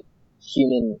feel like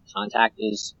human contact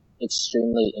is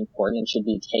extremely important and should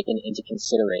be taken into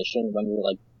consideration when we're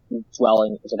like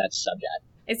dwelling into that subject.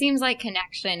 It seems like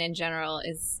connection in general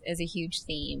is a huge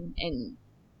theme in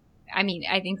I mean,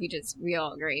 I think we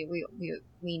all agree.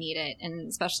 We need it. And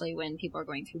especially when people are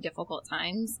going through difficult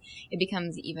times, it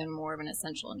becomes even more of an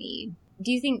essential need.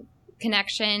 Do you think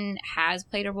connection has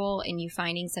played a role in you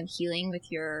finding some healing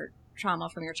with your trauma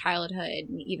from your childhood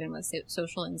and even with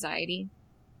social anxiety?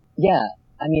 Yeah.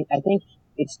 I mean, I think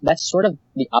that's sort of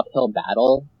the uphill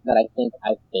battle that I think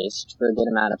I faced for a good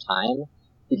amount of time.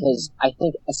 Because I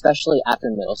think, especially after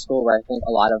middle school, where I think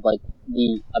a lot of like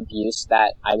the abuse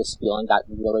that I was feeling got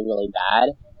really, really bad,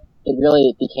 it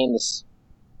really became this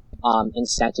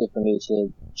incentive for me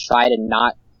to try to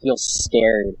not feel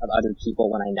scared of other people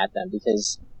when I met them,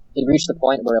 because it reached the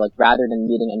point where, like, rather than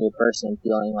meeting a new person and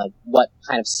feeling like what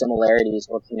kind of similarities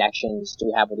or connections do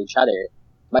we have with each other,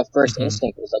 my first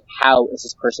instinct was like, how is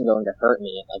this person going to hurt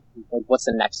me? Like what's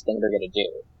the next thing they're going to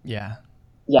do?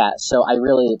 Yeah. So I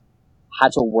really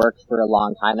had to work for a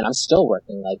long time, and I'm still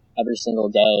working like every single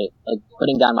day, like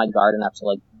putting down my guard enough to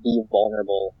like be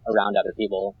vulnerable around other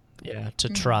people. Yeah, to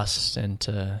trust and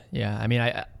to, I mean,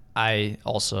 I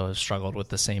also struggled with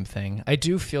the same thing. I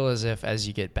do feel as if as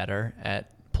you get better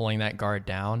at pulling that guard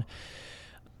down,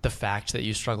 the fact that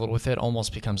you struggled with it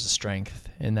almost becomes a strength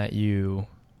in that you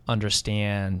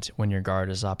understand when your guard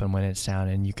is up and when it's down,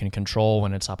 and you can control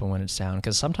when it's up and when it's down,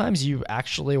 because sometimes you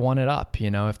actually want it up.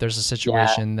 You know, if there's a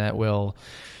situation that will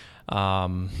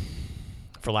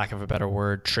for lack of a better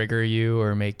word, trigger you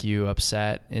or make you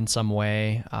upset in some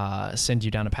way, send you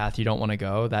down a path you don't want to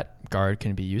go, that guard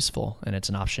can be useful, and it's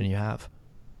an option you have.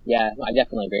 Yeah, I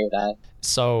definitely agree with that.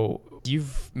 So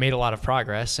you've made a lot of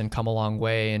progress and come a long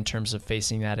way in terms of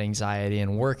facing that anxiety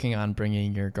and working on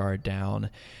bringing your guard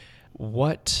down.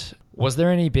 Was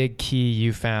there any big key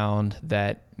you found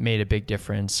that made a big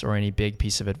difference, or any big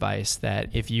piece of advice that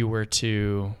if you were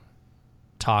to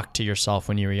talk to yourself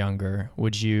when you were younger,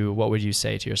 what would you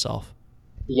say to yourself?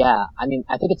 Yeah, I mean,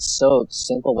 I think it's so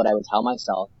simple what I would tell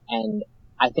myself, and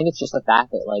I think it's just the fact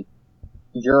that, like,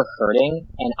 you're hurting,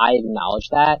 and I acknowledge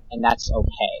that, and that's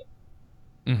okay.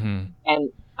 And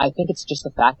I think it's just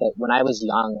the fact that when I was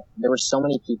young, there were so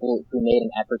many people who made an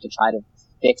effort to try to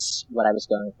fix what I was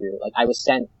going through. Like, I was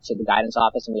sent to the guidance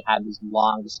office, and we had these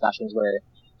long discussions where,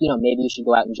 you know, maybe you should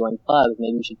go out and join clubs,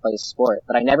 maybe you should play a sport,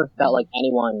 but I never felt like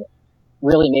anyone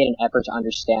really made an effort to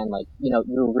understand, like, you know,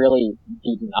 you're really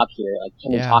beaten up here. Like,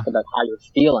 can we talk about how you're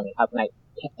feeling? How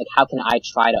can I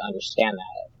try to understand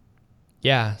that?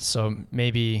 Yeah. So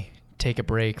maybe take a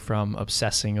break from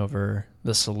obsessing over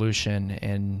the solution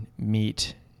and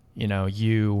meet, you know,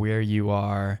 you where you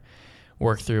are,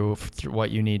 work through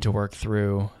what you need to work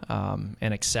through,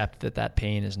 and accept that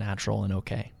pain is natural and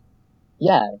okay.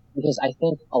 Yeah, because I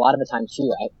think a lot of the time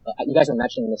too, you guys were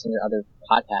mentioning this in your other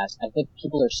podcast, I think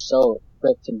people are so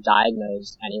quick to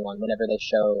diagnose anyone whenever they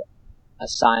show a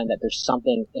sign that there's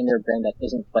something in their brain that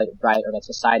isn't quite right, or that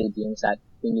society deems that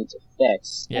we need to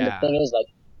fix. Yeah. And the thing is, like,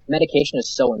 medication is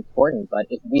so important, but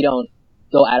if we don't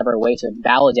go out of our way to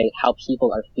validate how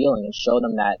people are feeling and show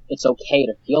them that it's okay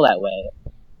to feel that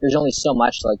way, there's only so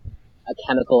much, like, a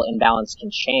chemical imbalance can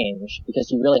change,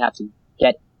 because you really have to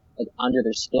get, like, under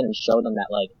their skin and show them that,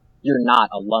 like, you're not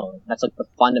alone. That's, like, the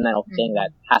fundamental thing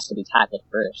that has to be tackled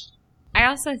first. I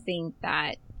also think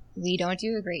that we don't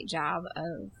do a great job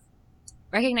of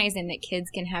recognizing that kids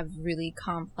can have really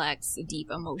complex,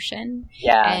 deep emotion.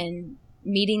 Yeah. And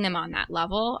meeting them on that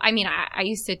level. I mean, I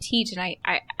used to teach, and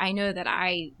I know that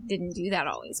I didn't do that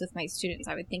always with my students.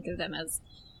 I would think of them as,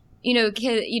 you know,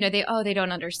 they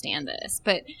don't understand this.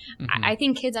 But I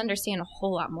think kids understand a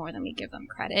whole lot more than we give them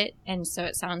credit. And so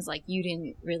it sounds like you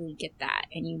didn't really get that,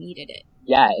 and you needed it.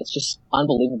 Yeah, it's just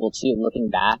unbelievable too, looking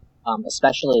back,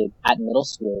 especially at middle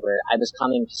school, where I was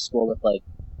coming to school with, like,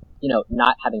 you know,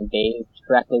 not having bathed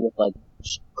correctly, with, like,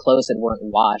 clothes that weren't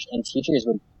washed, and teachers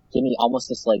would give me almost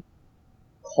this, like,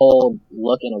 cold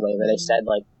look in a way, where they said,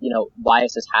 like, you know, why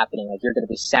is this happening? Like, you're going to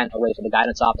be sent away to the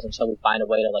guidance office until we find a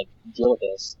way to, like, deal with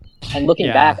this. And looking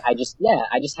back, I just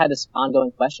had this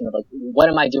ongoing question of, like, what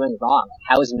am I doing wrong?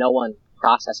 How is no one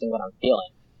processing what I'm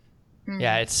feeling?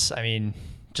 Yeah, it's, I mean,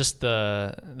 just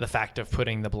the fact of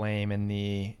putting the blame and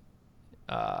the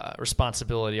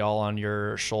responsibility all on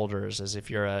your shoulders as if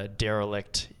you're a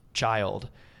derelict child.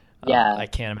 I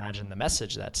can't imagine the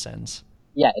message that sends.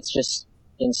 Yeah, it's just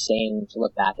insane to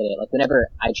look back at it. Like, whenever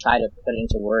I try to put it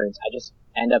into words, I just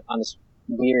end up on this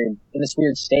weird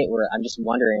state where I'm just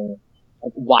wondering,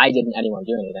 like, why didn't anyone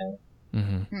do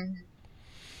anything?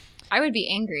 I would be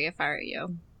angry if I were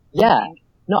you. Yeah.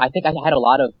 No, I think I had a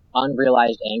lot of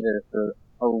unrealized anger for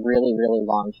a really, really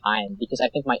long time, because I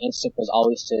think my instinct was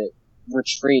always to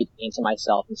retreat into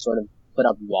myself and sort of put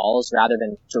up walls rather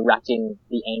than directing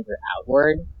the anger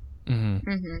outward.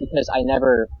 Because I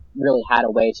never really had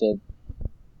a way to,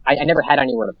 I never had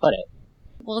anywhere to put it.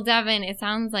 Well, Devin, it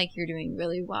sounds like you're doing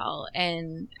really well,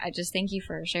 and I just thank you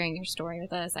for sharing your story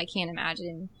with us. I can't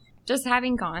imagine just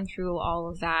having gone through all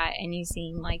of that, and you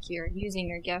seem like you're using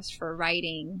your gifts for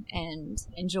writing and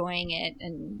enjoying it,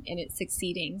 and it's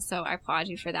succeeding. So I applaud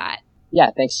you for that.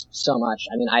 Yeah, thanks so much.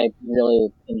 I mean, I really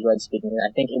enjoyed speaking here.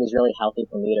 I think it was really healthy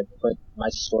for me to put my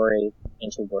story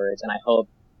into words, and I hope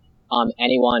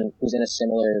anyone who's in a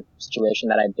similar situation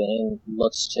that I've been in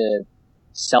looks to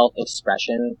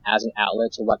self-expression as an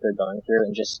outlet to what they're going through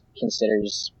and just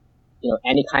considers,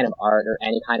 any kind of art or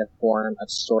any kind of form of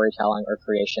storytelling or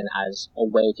creation as a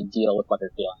way to deal with what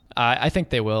they're feeling. I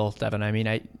think they will, Devin. I mean,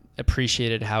 I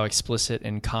appreciated how explicit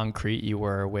and concrete you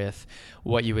were with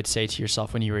what you would say to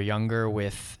yourself when you were younger,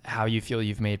 with how you feel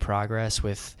you've made progress,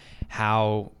 with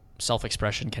how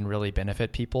self-expression can really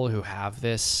benefit people who have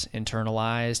this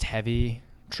internalized, heavy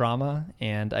trauma.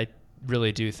 And I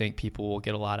really do think people will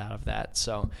get a lot out of that.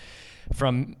 So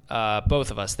from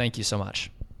both of us, thank you so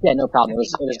much. Yeah, no problem. It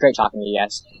was great talking to you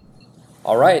guys.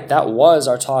 All right, that was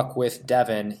our talk with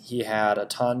Devin. He had a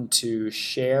ton to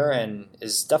share and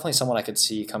is definitely someone I could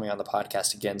see coming on the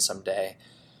podcast again someday.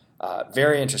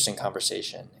 Very interesting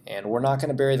conversation. And we're not going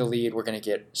to bury the lead. We're going to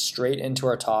get straight into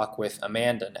our talk with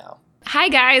Amanda now. Hi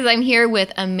guys, I'm here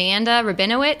with Amanda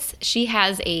Rabinowitz. She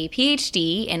has a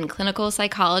PhD in clinical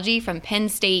psychology from Penn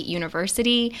State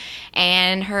University,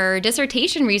 and her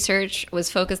dissertation research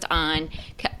was focused on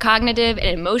cognitive and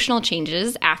emotional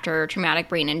changes after traumatic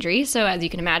brain injury. So as you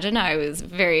can imagine, I was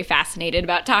very fascinated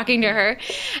about talking to her.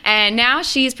 And now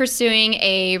she's pursuing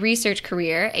a research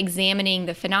career examining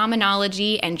the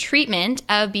phenomenology and treatment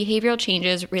of behavioral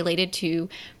changes related to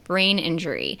brain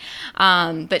injury.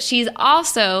 But she's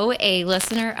also a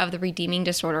listener of the Redeeming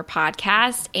Disorder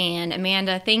podcast. And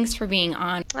Amanda, thanks for being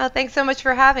on. Well, thanks so much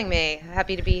for having me.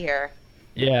 Happy to be here.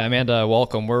 Yeah, Amanda,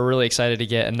 welcome. We're really excited to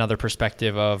get another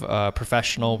perspective of a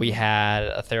professional. We had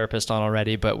a therapist on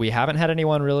already, but we haven't had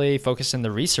anyone really focus in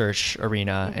the research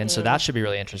arena. Mm-hmm. And so that should be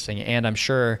really interesting. And I'm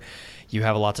sure you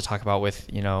have a lot to talk about with,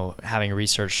 having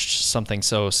researched something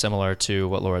so similar to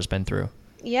what Laura's been through.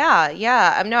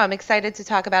 Yeah. I'm excited to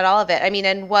talk about all of it. I mean,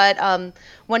 and what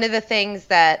one of the things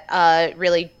that that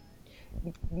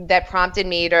prompted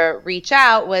me to reach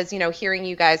out was, hearing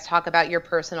you guys talk about your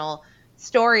personal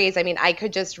stories. I mean, I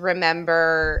could just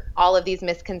remember all of these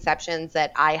misconceptions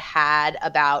that I had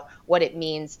about what it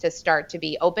means to start to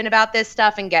be open about this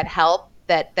stuff and get help.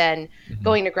 That then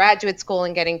going to graduate school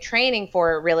and getting training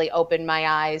for it really opened my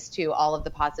eyes to all of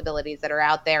the possibilities that are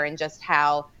out there and just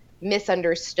how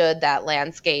misunderstood that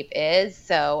landscape is.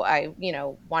 So I,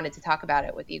 wanted to talk about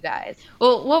it with you guys.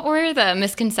 Well, what were the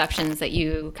misconceptions that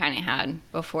you kind of had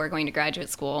before going to graduate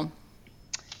school?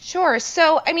 Sure.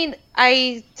 So, I mean,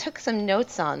 I took some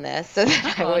notes on this so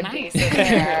that I would be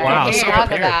prepared. Wow, to so talk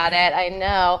prepared. about it. I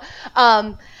know.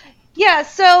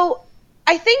 So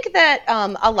I think that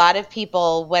a lot of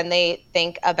people, when they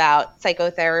think about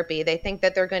psychotherapy, they think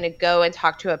that they're going to go and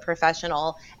talk to a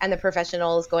professional, and the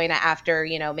professional is going to, after,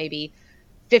 maybe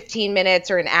 15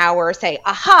 minutes or an hour, say,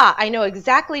 aha, I know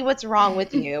exactly what's wrong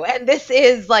with you. And this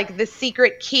is like the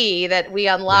secret key that we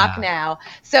unlock now.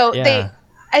 So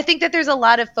I think that there's a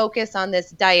lot of focus on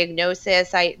this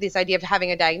diagnosis, this idea of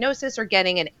having a diagnosis or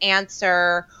getting an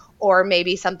answer, or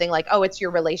maybe something like, oh, it's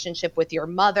your relationship with your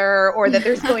mother, or that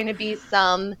there's going to be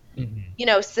some,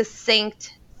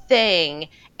 succinct thing.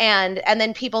 And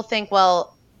then people think,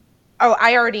 well, oh,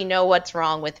 I already know what's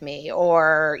wrong with me,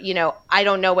 or, I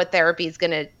don't know what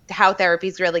how therapy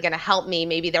is really going to help me.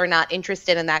 Maybe they're not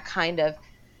interested in that kind of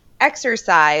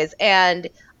exercise. And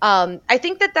I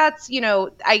think that that's,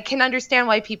 I can understand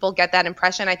why people get that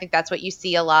impression. I think that's what you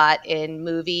see a lot in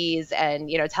movies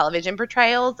and, television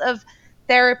portrayals of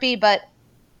therapy. But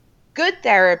good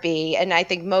therapy, and I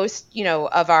think most,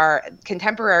 of our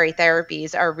contemporary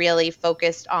therapies are really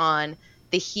focused on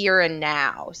the here and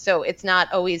now. So it's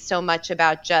not always so much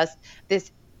about just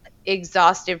this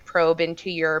exhaustive probe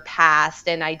into your past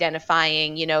and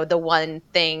identifying, the one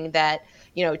thing that,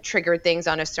 triggered things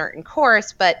on a certain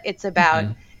course, but it's about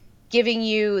giving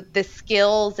you the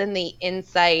skills and the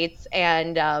insights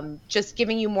and just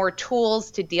giving you more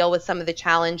tools to deal with some of the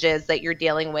challenges that you're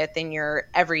dealing with in your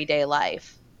everyday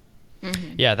life.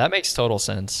 Yeah, that makes total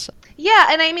sense. Yeah,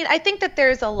 and I mean, I think that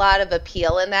there's a lot of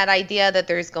appeal in that idea that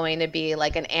there's going to be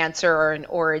like an answer or an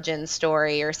origin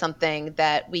story or something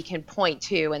that we can point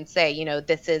to and say,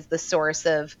 this is the source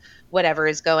of whatever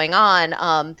is going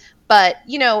on. But,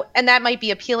 and that might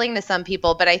be appealing to some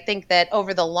people, but I think that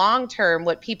over the long term,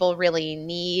 what people really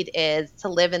need is to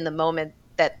live in the moment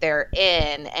that they're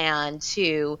in, and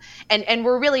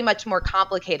we're really much more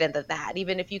complicated than that.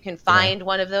 Even if you can find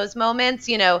one of those moments,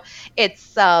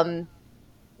 it's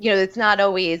that's not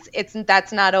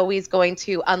always going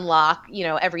to unlock,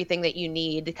 everything that you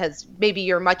need, because maybe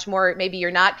you're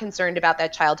not concerned about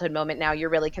that childhood moment. Now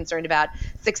you're really concerned about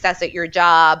success at your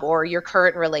job or your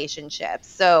current relationships.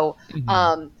 So,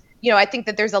 I think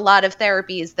that there's a lot of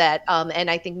therapies that,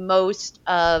 and I think most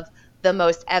of the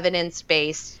most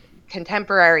evidence-based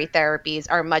contemporary therapies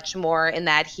are much more in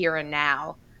that here and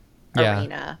now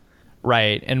arena.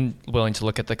 Right. And willing to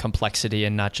look at the complexity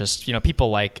and not just,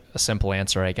 people like a simple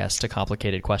answer, I guess, to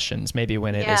complicated questions, maybe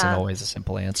when it isn't always a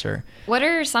simple answer. What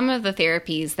are some of the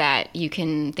therapies that you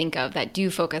can think of that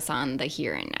do focus on the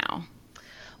here and now?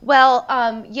 Well,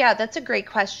 that's a great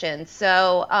question.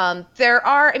 So there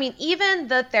are, even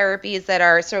the therapies that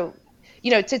are, to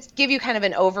give you kind of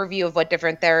an overview of what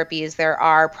different therapies there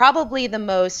are, probably the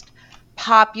most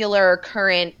popular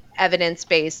current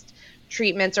evidence-based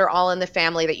treatments are all in the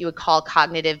family that you would call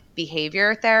cognitive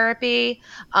behavior therapy.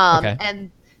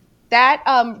 And that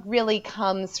really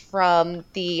comes from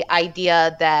the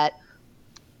idea that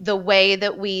the way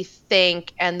that we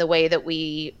think and the way that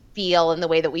we feel and the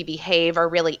way that we behave are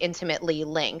really intimately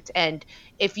linked. And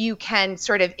if you can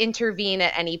sort of intervene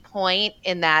at any point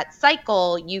in that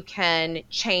cycle, you can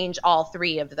change all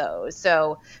three of those.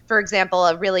 So, for example,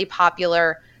 a really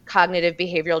popular cognitive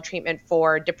behavioral treatment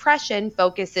for depression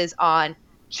focuses on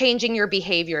changing your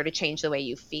behavior to change the way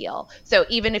you feel. So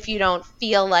even if you don't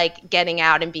feel like getting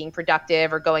out and being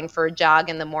productive or going for a jog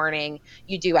in the morning,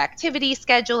 you do activity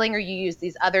scheduling or you use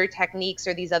these other techniques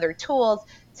or these other tools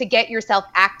to get yourself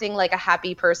acting like a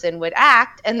happy person would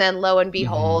act. And then lo and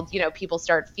behold, people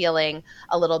start feeling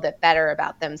a little bit better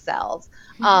about themselves.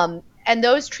 And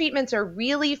those treatments are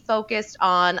really focused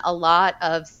on a lot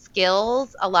of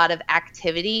skills, a lot of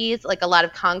activities, like a lot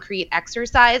of concrete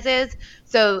exercises.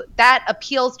 So that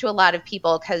appeals to a lot of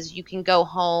people because you can go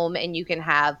home and you can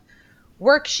have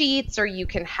worksheets or you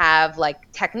can have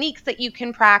like techniques that you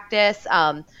can practice.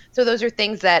 So those are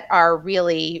things that are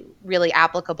really, really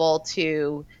applicable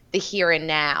to the here and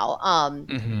now.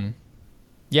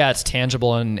 Yeah, it's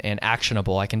tangible and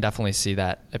actionable. I can definitely see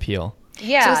that appeal.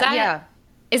 Yeah, so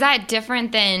is that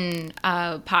different than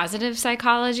positive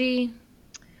psychology?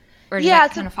 Or does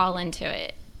that kind of fall into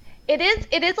it? It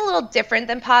is a little different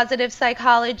than positive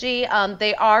psychology.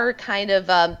 They are kind of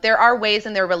there are ways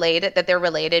and they're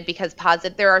related because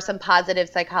there are some positive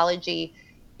psychology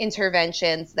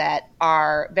interventions that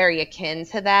are very akin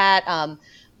to that.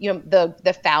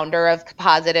 The founder of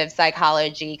positive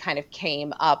psychology kind of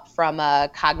came up from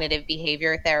a cognitive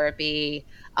behavior therapy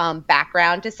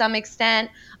background to some extent.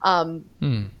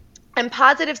 And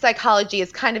positive psychology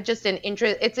is kind of just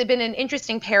it's been an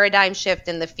interesting paradigm shift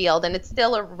in the field, and it's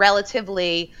still a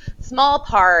relatively small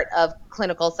part of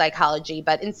clinical psychology.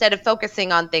 But instead of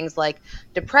focusing on things like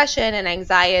depression and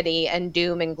anxiety and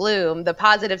doom and gloom, the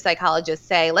positive psychologists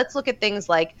say, let's look at things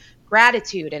like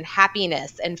gratitude and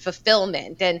happiness and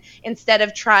fulfillment. And instead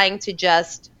of trying to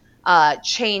just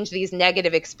change these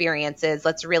negative experiences,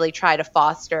 let's really try to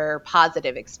foster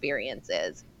positive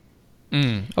experiences.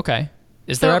 Okay.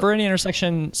 Is there ever any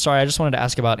intersection? Sorry, I just wanted to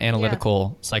ask about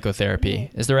analytical psychotherapy.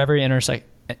 Is there ever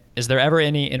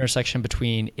any intersection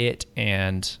between it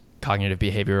and cognitive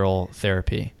behavioral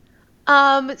therapy?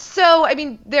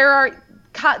 There are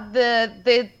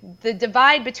the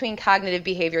divide between cognitive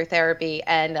behavior therapy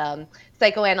and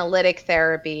psychoanalytic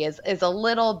therapy is a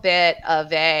little bit of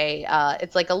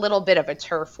it's like a little bit of a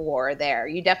turf war there.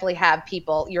 You definitely have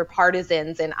your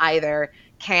partisans in either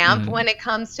camp when it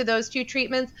comes to those two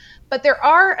treatments, but there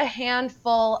are a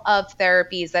handful of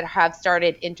therapies that have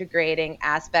started integrating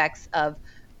aspects of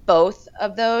both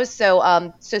of those.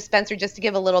 So Spencer, just to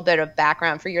give a little bit of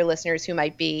background for your listeners who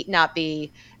might not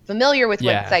be familiar with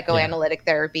what psychoanalytic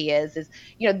therapy is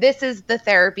this is the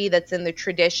therapy that's in the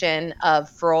tradition of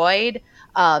Freud,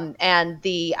 and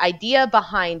the idea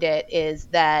behind it is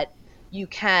that you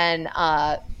can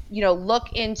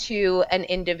look into an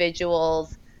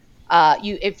individual's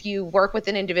if you work with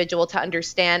an individual to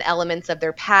understand elements of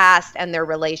their past and their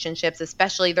relationships,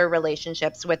 especially their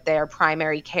relationships with their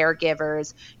primary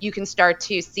caregivers, you can start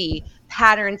to see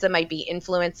patterns that might be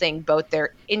influencing both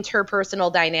their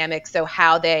interpersonal dynamics, so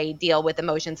how they deal with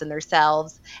emotions in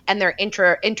themselves, and their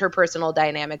interpersonal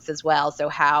dynamics as well, so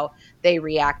how they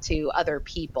react to other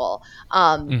people.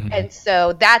 And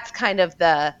so that's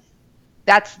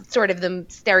sort of the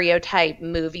stereotype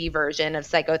movie version of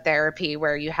psychotherapy,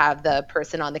 where you have the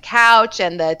person on the couch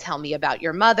and the tell me about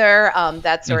your mother,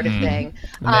 that sort of thing.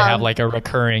 And they have like a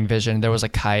recurring vision. There was a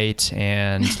kite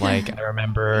and like I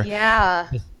remember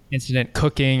incident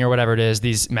cooking or whatever it is,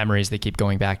 these memories they keep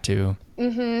going back to.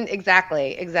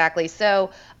 Exactly.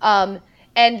 So,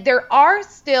 and there are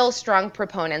still strong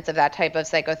proponents of that type of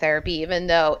psychotherapy, even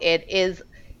though it is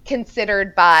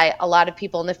considered by a lot of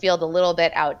people in the field a little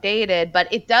bit outdated,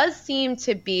 but it does seem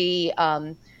to be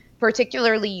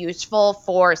particularly useful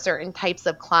for certain types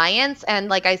of clients. And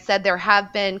like I said, there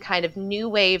have been kind of new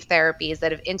wave therapies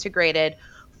that have integrated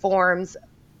forms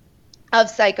of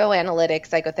psychoanalytic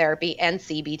psychotherapy and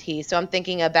CBT. So I'm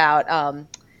thinking about,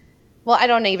 well, I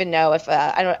don't even know if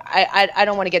I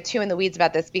don't want to get too in the weeds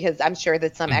about this because I'm sure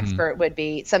that some expert would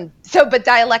be but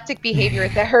dialectic behavior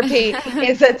therapy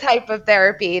is a type of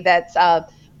therapy that's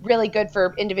really good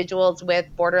for individuals with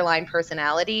borderline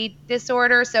personality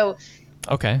disorder. So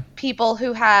okay, people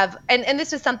who have, and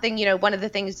this is something, one of the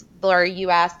things, Laura, you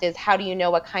asked is how do you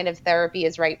know what kind of therapy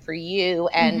is right for you?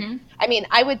 And I mean,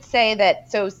 I would say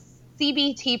that, so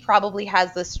CBT probably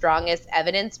has the strongest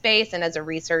evidence base. And as a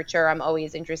researcher, I'm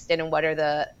always interested in what are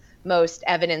the most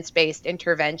evidence-based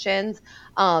interventions.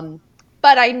 But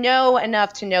I know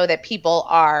enough to know that people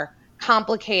are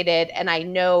complicated. And I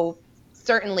know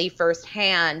certainly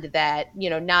firsthand that,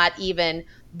 not even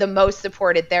the most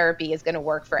supported therapy is going to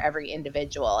work for every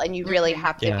individual. And you really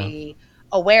have to be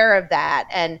aware of that.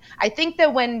 And I think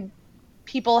that when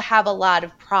people have a lot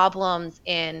of problems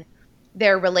in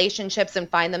their relationships and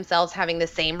find themselves having the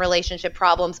same relationship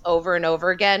problems over and over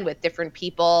again with different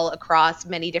people across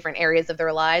many different areas of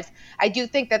their lives, I do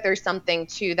think that there's something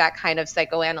to that kind of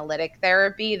psychoanalytic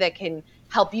therapy that can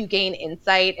help you gain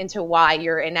insight into why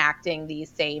you're enacting these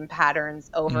same patterns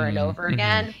over and over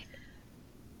again.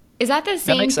 Is that the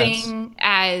same thing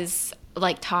as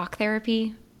like talk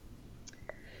therapy?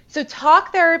 So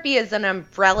talk therapy is an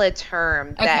umbrella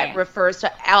term that refers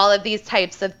to all of these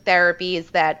types of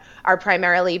therapies that are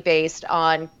primarily based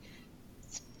on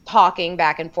talking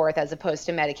back and forth as opposed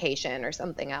to medication or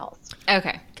something else.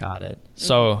 Okay. Got it.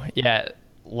 So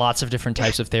lots of different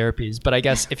types of therapies. But I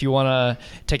guess if you want to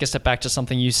take a step back to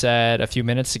something you said a few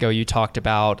minutes ago, you talked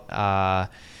about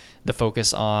the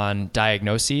focus on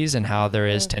diagnoses and how there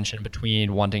is tension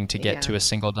between wanting to get to a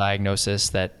single diagnosis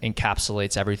that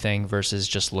encapsulates everything versus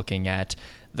just looking at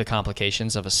the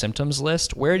complications of a symptoms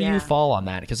list. Where do you fall on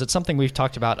that? Because it's something we've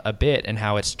talked about a bit and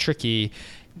how it's tricky.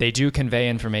 They do convey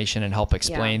information and help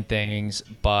explain things,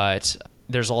 but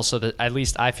there's also at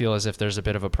least I feel as if there's a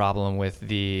bit of a problem with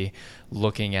the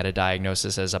looking at a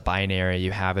diagnosis as a binary,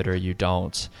 you have it or you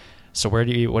don't. So what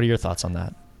are your thoughts on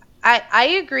that? I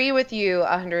agree with you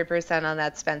 100% on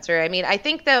that, Spencer. I mean, I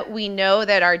think that we know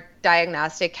that our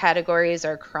diagnostic categories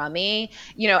are crummy.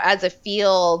 As a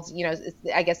field,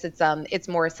 I guess it's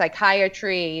more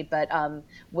psychiatry, but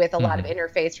with a lot of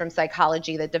interface from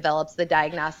psychology that develops the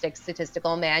diagnostic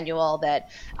statistical manual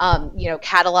that,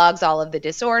 catalogs all of the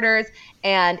disorders.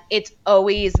 And it's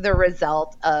always the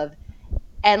result of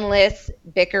endless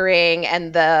bickering,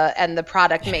 and the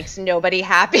product makes nobody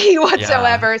happy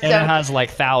whatsoever. And it has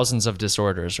like thousands of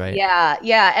disorders, right?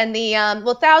 Yeah. And the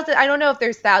thousands, I don't know if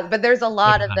there's thousands, but there's a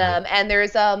lot of them. And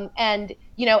there's and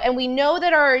we know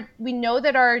that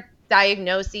our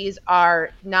diagnoses are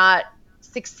not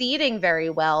succeeding very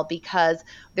well because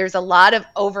there's a lot of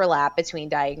overlap between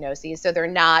diagnoses. So they're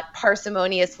not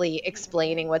parsimoniously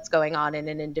explaining what's going on in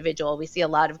an individual. We see a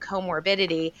lot of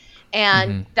comorbidity,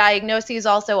 and diagnoses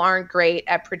also aren't great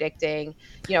at predicting,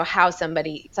 how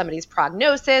somebody's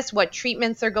prognosis, what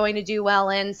treatments they're going to do well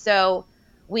in. So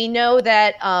we know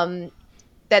that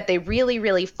that they really,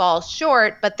 really fall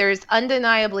short, but there's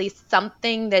undeniably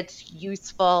something that's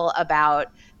useful about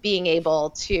being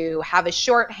able to have a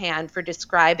shorthand for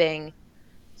describing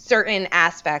certain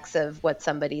aspects of what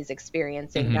somebody's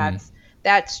experiencing.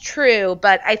 That's true.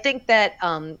 But I think that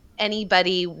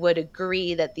anybody would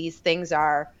agree that these things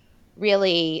are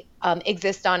really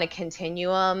exist on a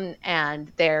continuum,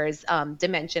 and there's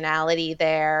dimensionality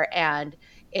there, and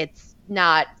it's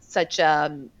not such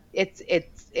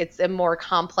it's a more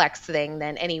complex thing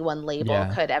than any one label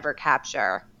could ever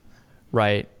capture.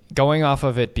 Right. Going off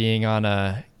of it being on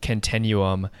a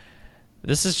continuum,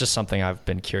 this is just something I've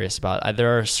been curious about.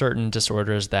 There are certain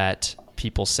disorders that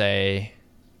people say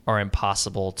are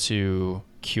impossible to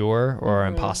cure or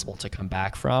impossible to come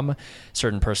back from.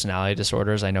 Certain personality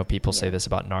disorders, I know people say this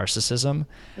about narcissism.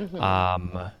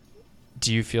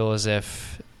 Do you feel as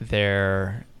if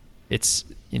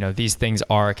these things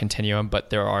are a continuum, but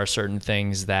there are certain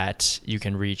things that you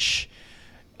can reach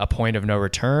a point of no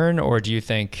return, or do you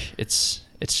think it's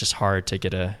just hard to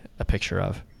get a picture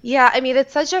of? Yeah, I mean,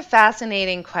 it's such a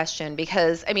fascinating question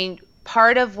because, I mean,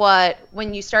 part of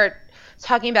when you start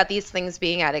talking about these things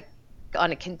being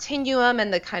on a continuum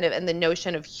and the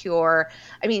notion of cure,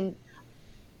 I mean,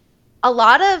 a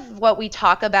lot of what we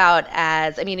talk about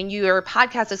as, I mean, and your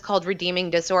podcast is called Redeeming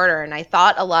Disorder, and I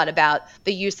thought a lot about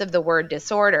the use of the word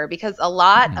disorder, because a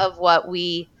lot of what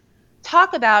we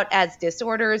talk about as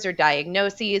disorders or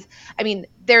diagnoses, I mean,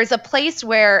 there's a place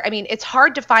where, I mean, it's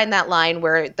hard to find that line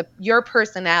where your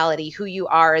personality, who you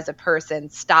are as a person,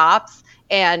 stops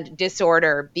and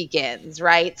disorder begins,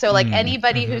 right? So like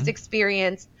anybody who's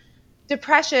experienced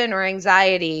depression or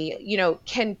anxiety, you know,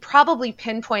 can probably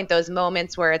pinpoint those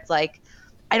moments where it's like,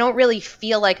 I don't really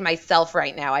feel like myself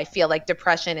right now. I feel like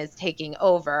depression is taking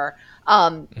over.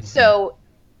 So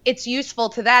it's useful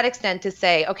to that extent to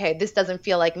say, okay, this doesn't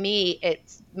feel like me,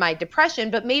 it's my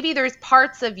depression, but maybe there's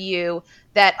parts of you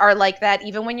that are like that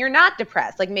even when you're not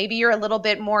depressed. Like maybe you're a little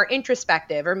bit more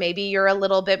introspective, or maybe you're a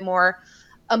little bit more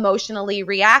emotionally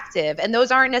reactive. And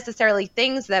those aren't necessarily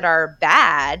things that are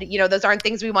bad. You know, those aren't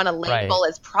things we want to label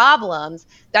as problems.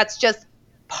 That's just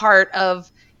part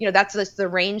of, you know, that's just the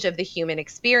range of the human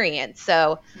experience.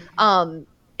 So,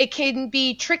 it can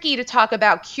be tricky to talk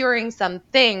about curing some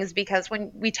things, because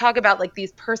when we talk about like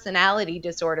these personality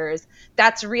disorders,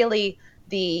 that's really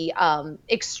the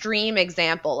extreme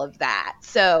example of that.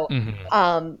 So,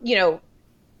 you know,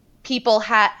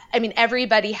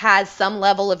 everybody has some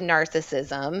level of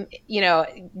narcissism, you know,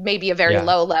 maybe a very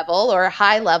low level or a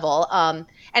high level.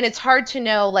 And it's hard to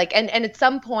know, like, and at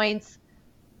some points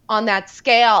on that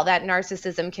scale, that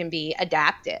narcissism can be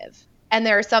adaptive. And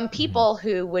there are some people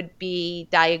who would be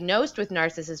diagnosed with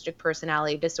narcissistic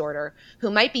personality disorder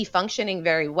who might be functioning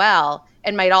very well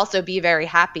and might also be very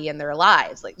happy in their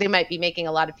lives. Like they might be making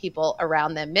a lot of people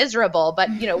around them miserable, but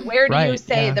you know, where do you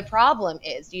say the problem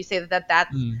is? Do you say that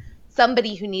that's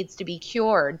somebody who needs to be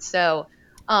cured? So,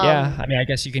 I mean, I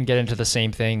guess you can get into the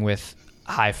same thing with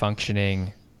high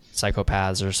functioning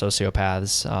psychopaths or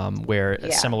sociopaths, where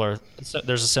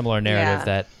there's a similar narrative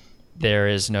that there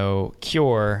is no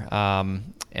cure,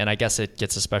 and I guess it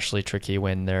gets especially tricky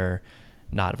when they're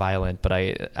not violent.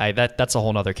 But that's a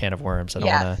whole other can of worms. I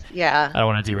don't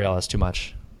want to derail us too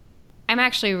much. I'm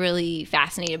actually really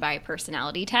fascinated by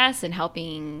personality tests and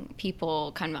helping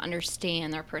people kind of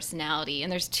understand their personality.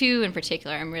 And there's two in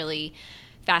particular I'm really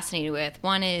fascinated with.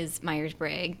 One is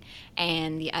Myers-Briggs,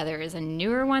 and the other is a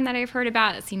newer one that I've heard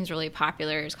about that seems really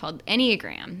popular. It's called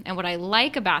Enneagram. And what I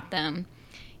like about them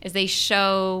is they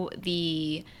show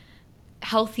the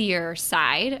healthier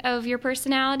side of your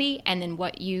personality and then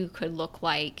what you could look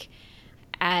like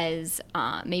as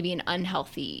maybe an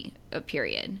unhealthy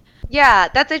period. Yeah,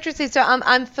 that's interesting. So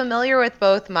I'm familiar with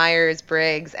both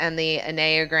Myers-Briggs and the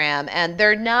Enneagram, and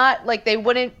they're not like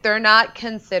they're not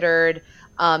considered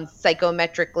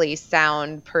psychometrically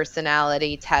sound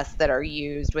personality tests that are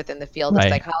used within the field of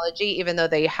psychology, even though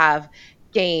they have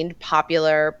gained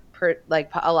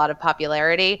a lot of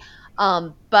popularity.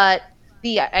 But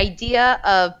the idea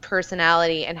of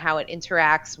personality and how it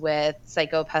interacts with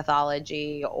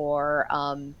psychopathology or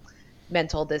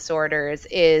mental disorders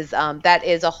is that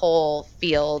is a whole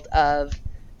field of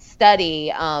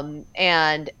study.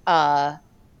 So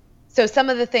some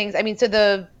of the things, I mean, so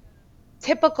the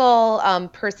typical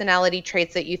personality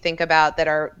traits that you think about that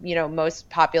are, you know, most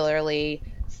popularly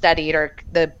studied are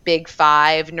the big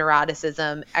five: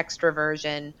 neuroticism,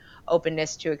 extroversion,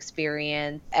 openness to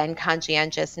experience, and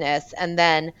conscientiousness. And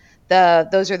then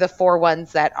those are the four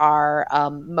ones that are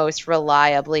most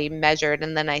reliably measured.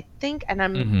 And then I think, and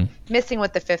I'm missing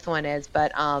what the fifth one is,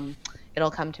 but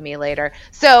it'll come to me later.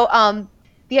 So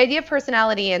the idea of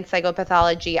personality and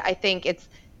psychopathology, I think it's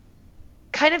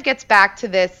kind of gets back to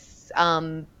this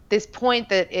this point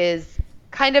that is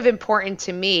kind of important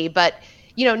to me. But,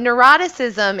 you know,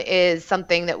 neuroticism is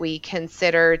something that we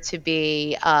consider to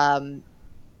be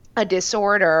a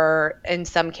disorder. In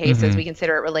some cases, we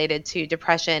consider it related to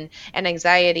depression and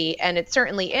anxiety, and it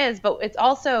certainly is, but it's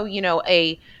also, you know,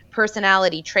 a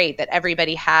personality trait that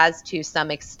everybody has to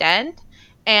some extent.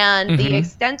 And the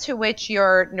extent to which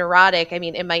you're neurotic, I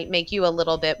mean, it might make you a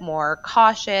little bit more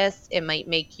cautious. It might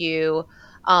make you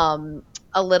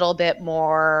a little bit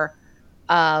more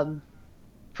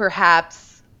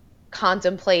perhaps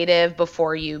contemplative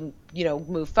before you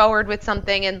move forward with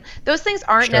something. And those things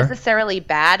aren't necessarily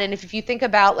bad. And if you think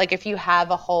about, like, if you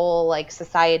have a whole like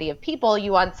society of people,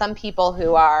 you want some people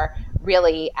who are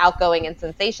really outgoing and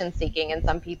sensation seeking and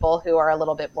some people who are a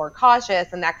little bit more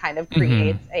cautious, and that kind of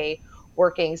creates a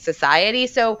working society.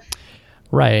 So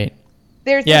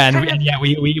there's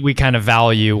we kind of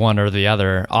value one or the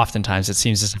other. Oftentimes it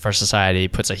seems as if our society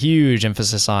puts a huge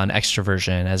emphasis on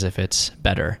extroversion as if it's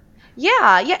better.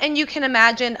 Yeah. And you can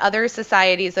imagine other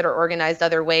societies that are organized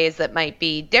other ways that might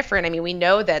be different. I mean, we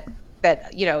know that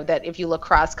that, that if you look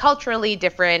cross culturally,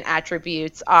 different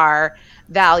attributes are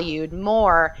valued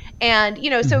more. And,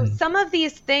 so some of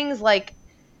these things like,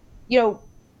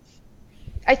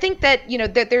 I think that,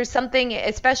 that there's something,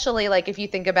 especially like if you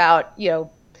think about,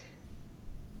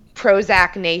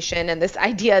 Prozac Nation and this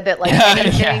idea that like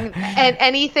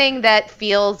anything that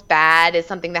feels bad is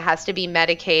something that has to be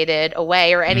medicated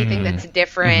away, or anything that's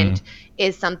different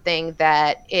is something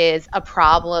that is a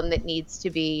problem that needs to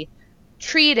be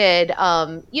treated.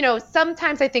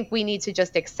 Sometimes I think we need to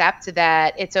just accept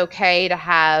that it's okay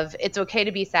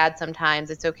to be sad sometimes.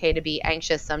 It's okay to be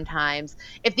anxious sometimes.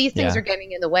 If these things are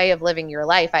getting in the way of living your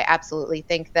life, I absolutely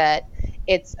think that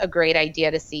it's a great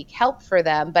idea to seek help for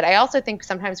them. But I also think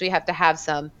sometimes we have to have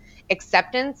some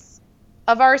acceptance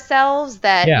of ourselves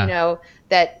that,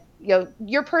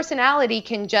 your personality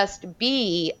can just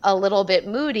be a little bit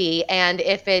moody. And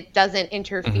if it doesn't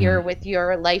interfere with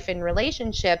your life and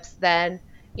relationships, then,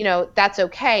 that's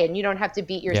okay. And you don't have to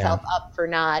beat yourself up for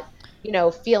not,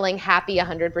 feeling happy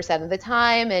 100% of the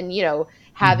time and,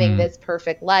 having this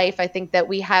perfect life. I think that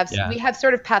we have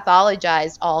sort of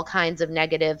pathologized all kinds of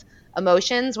negative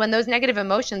emotions when those negative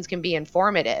emotions can be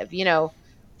informative.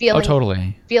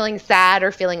 Feeling sad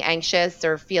or feeling anxious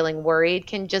or feeling worried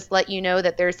can just let you know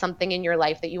that there's something in your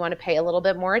life that you want to pay a little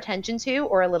bit more attention to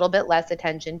or a little bit less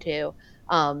attention to.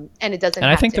 And it doesn't.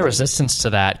 And I think the resistance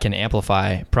to that can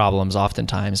amplify problems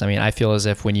oftentimes. I mean, I feel as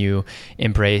if when you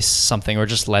embrace something or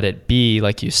just let it be,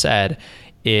 like you said,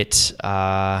 it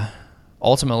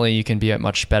ultimately you can be at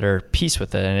much better peace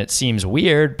with it. And it seems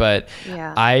weird, but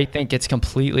I think it's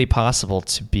completely possible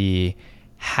to be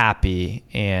happy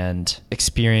and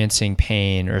experiencing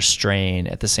pain or strain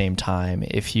at the same time.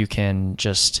 If you can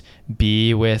just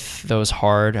be with those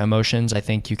hard emotions, I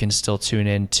think you can still tune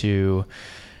into,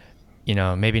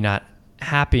 maybe not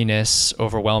happiness,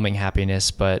 overwhelming happiness,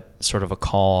 but sort of a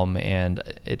calm. And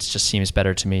it just seems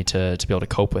better to me to be able to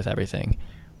cope with everything.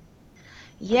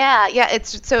 Yeah.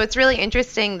 It's really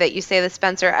interesting that you say this,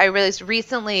 Spencer. I really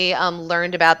recently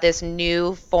learned about this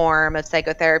new form of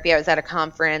psychotherapy. I was at a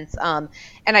conference and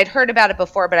I'd heard about it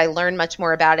before, but I learned much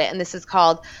more about it. And this is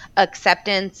called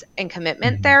acceptance and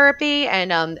commitment therapy.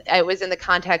 And it was in the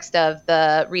context of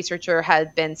the researcher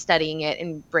had been studying it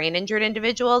in brain injured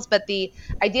individuals. But the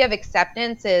idea of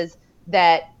acceptance is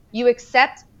that you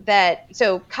accept that.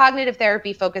 So cognitive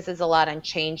therapy focuses a lot on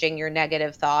changing your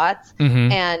negative thoughts.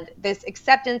 And this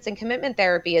acceptance and commitment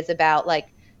therapy is about like,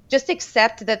 just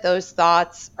accept that those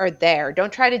thoughts are there.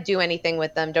 Don't try to do anything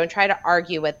with them. Don't try to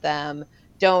argue with them.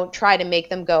 Don't try to make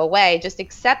them go away. Just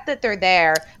accept that they're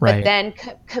there, but then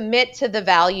commit to the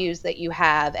values that you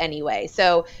have anyway.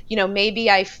 So, maybe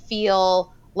I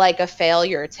feel like a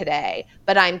failure today,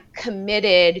 but I'm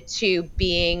committed to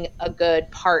being a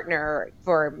good partner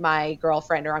for my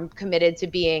girlfriend, or I'm committed to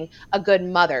being a good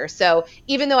mother. So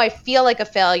even though I feel like a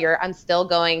failure, I'm still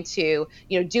going to,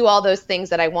 do all those things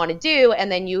that I want to do.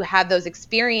 And then you have those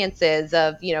experiences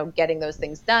of, getting those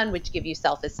things done, which give you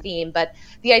self-esteem. But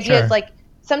the idea is like,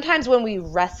 sometimes when we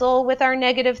wrestle with our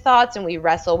negative thoughts and we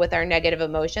wrestle with our negative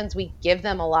emotions, we give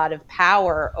them a lot of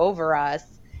power over us.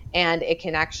 And it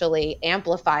can actually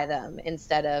amplify them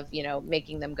instead of,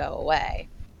 making them go away.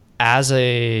 As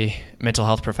a mental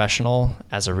health professional,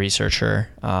 as a researcher,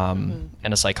 and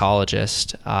a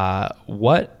psychologist,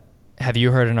 what have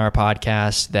you heard in our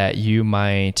podcast that you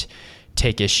might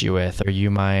take issue with or you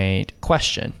might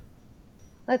question?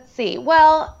 Let's see.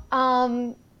 Well,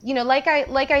 like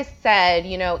I said,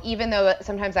 even though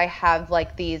sometimes I have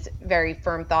like these very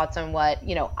firm thoughts on what,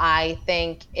 I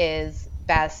think is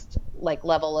best like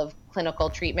level of clinical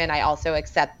treatment, I also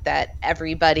accept that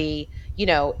everybody,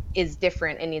 is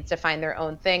different and needs to find their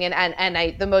own thing.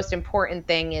 And the most important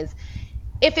thing is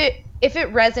if it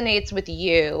resonates with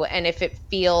you and if it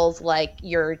feels like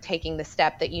you're taking the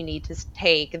step that you need to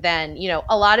take, then,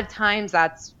 a lot of times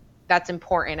that's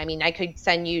important. I mean, I could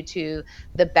send you to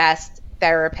the best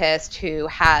therapist who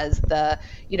has the,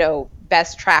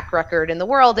 best track record in the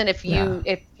world. And if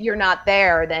you're not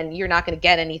there, then you're not going to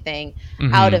get anything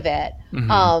out of it.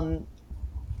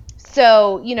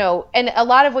 So, and a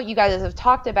lot of what you guys have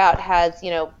talked about has,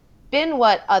 been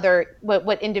what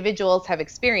individuals have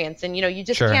experienced. And, you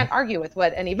just can't argue with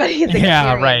what anybody has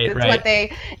experienced.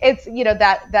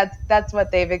 That's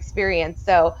what they've experienced.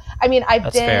 So, I mean,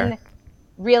 I've been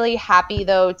really happy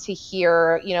though to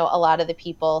hear, a lot of the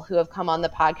people who have come on the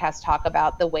podcast talk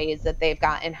about the ways that they've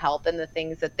gotten help and the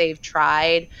things that they've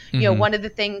tried. One of the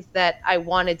things that I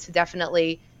wanted to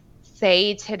definitely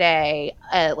say today,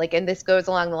 and this goes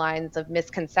along the lines of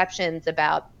misconceptions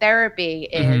about therapy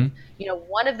is,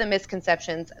 one of the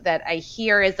misconceptions that I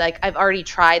hear is like, I've already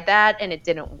tried that and it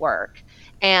didn't work.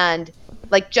 And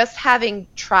like just having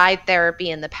tried therapy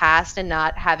in the past and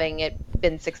not having it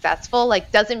been successful,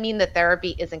 like doesn't mean that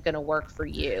therapy isn't going to work for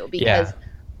you, because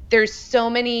there's so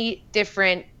many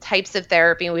different types of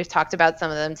therapy, and we've talked about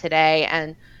some of them today.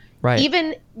 And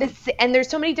even this, and there's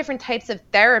so many different types of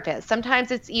therapists.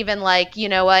 Sometimes it's even like, you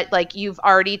know what, like you've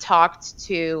already talked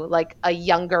to like a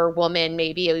younger woman,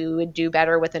 maybe you would do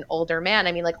better with an older man.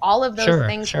 I mean, like all of those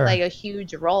things play a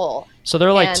huge role. So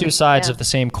they're like two sides of the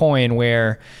same coin,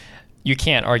 where you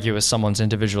can't argue with someone's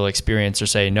individual experience or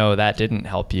say, no, that didn't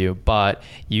help you. But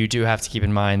you do have to keep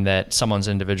in mind that someone's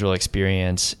individual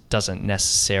experience doesn't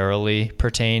necessarily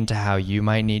pertain to how you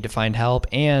might need to find help,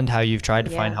 and how you've tried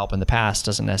to find help in the past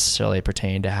doesn't necessarily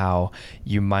pertain to how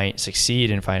you might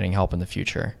succeed in finding help in the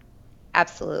future.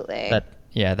 Absolutely.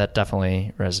 That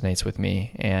definitely resonates with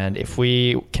me. And if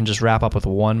we can just wrap up with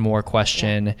one more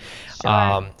question,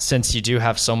 since you do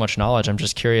have so much knowledge, I'm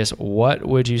just curious, what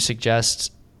would you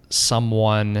suggest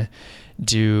someone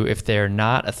do if they're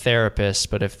not a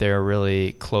therapist, but if they're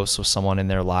really close with someone in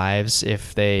their lives,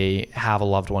 if they have a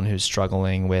loved one who's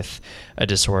struggling with a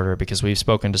disorder? Because we've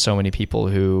spoken to so many people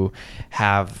who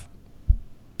have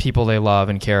people they love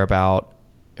and care about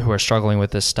who are struggling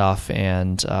with this stuff.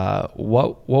 And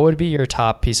what would be your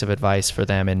top piece of advice for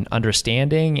them in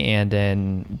understanding and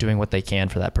in doing what they can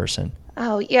for that person?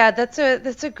 Oh, yeah, that's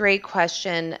a great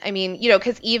question. I mean, you know,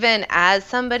 because even as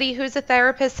somebody who's a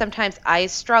therapist, sometimes I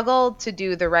struggle to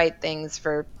do the right things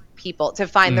for people, to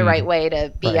find the right way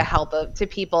to be a help to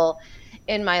people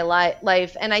in my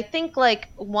life. And I think like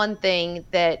one thing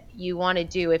that you want to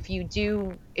do if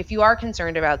you are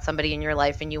concerned about somebody in your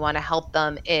life and you want to help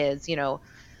them is, you know,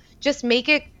 just make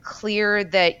it clear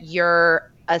that you're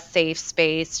a safe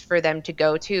space for them to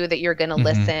go to, that you're going to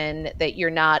listen, that you're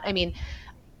not, I mean,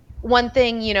 one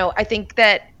thing, you know, I think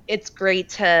that it's great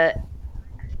to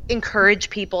encourage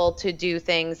people to do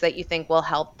things that you think will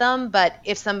help them. But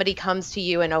if somebody comes to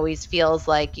you and always feels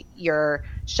like you're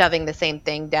shoving the same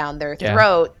thing down their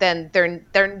throat, then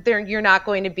you're not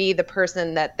going to be the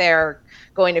person that they're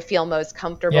going to feel most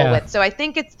comfortable with. So I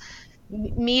think it's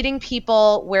meeting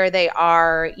people where they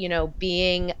are, you know,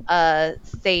 being a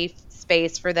safe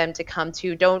space for them to come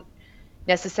to. Don't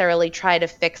necessarily try to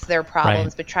fix their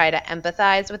problems, but try to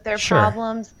empathize with their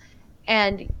problems.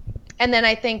 And then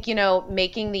I think, you know,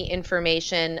 making the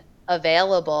information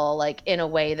available, like in a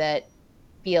way that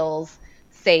feels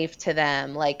safe to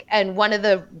them. Like, and one of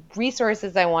the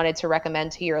resources I wanted to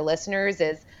recommend to your listeners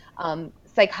is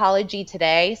Psychology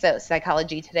Today. So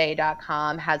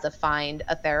psychologytoday.com has a Find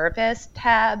a Therapist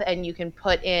tab, and you can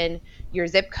put in your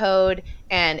zip code,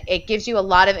 and it gives you a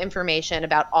lot of information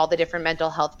about all the different mental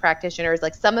health practitioners.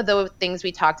 Like some of the things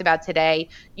we talked about today,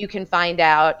 you can find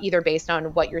out either based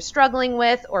on what you're struggling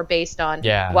with or based on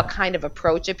what kind of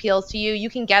approach appeals to you. You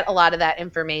can get a lot of that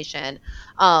information.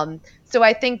 So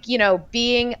I think, you know,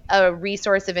 being a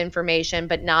resource of information,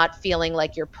 but not feeling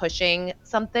like you're pushing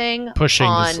something. Pushing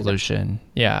the solution.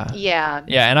 Yeah.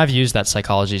 And I've used that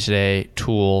Psychology Today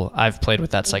tool. I've played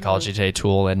with that Psychology Today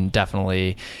tool, and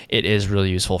definitely it is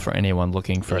really useful for anyone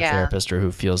looking for a therapist or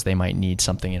who feels they might need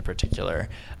something in particular.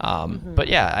 But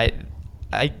yeah,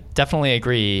 I definitely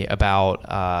agree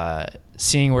about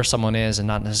seeing where someone is and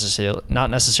not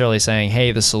necessarily saying,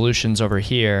 hey, the solution's over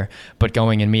here, but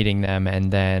going and meeting them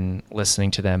and then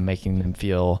listening to them, making them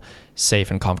feel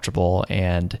safe and comfortable,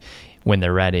 and when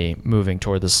they're ready, moving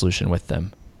toward the solution with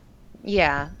them.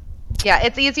 Yeah,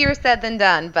 it's easier said than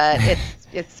done, but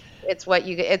it's what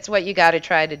you got to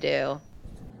try to do.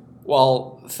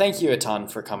 Well, thank you a ton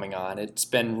for coming on. It's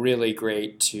been really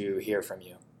great to hear from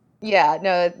you. Yeah,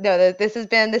 no, this has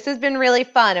been really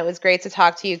fun. It was great to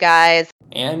talk to you guys.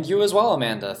 And you as well,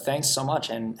 Amanda. Thanks so much,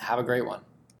 and have a great one.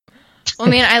 Well,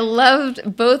 man, I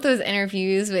loved both those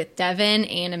interviews with Devin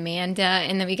and Amanda,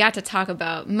 and then we got to talk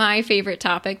about my favorite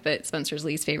topic, but Spencer's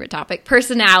least favorite topic,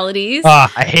 personalities. I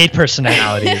hate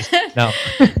personalities. No.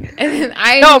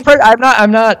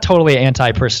 I'm not totally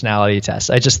anti-personality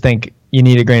tests. I just think you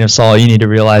need a grain of salt. You need to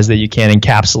realize that you can't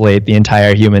encapsulate the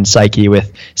entire human psyche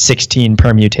with 16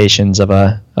 permutations of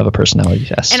a personality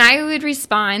test. And I would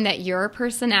respond that your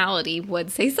personality would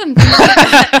say something like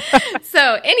that.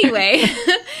 So anyway,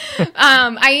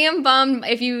 I am bummed.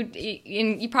 If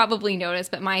you probably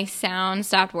noticed, but my sound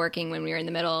stopped working when we were in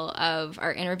the middle of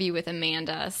our interview with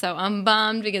Amanda. So I'm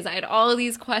bummed because I had all of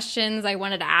these questions I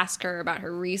wanted to ask her about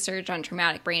her research on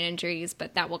traumatic brain injuries,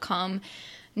 but that will come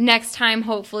next time,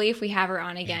 hopefully, if we have her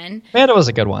on again. Amanda was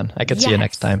a good one. I could see you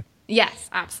next time. Yes,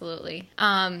 absolutely.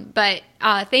 But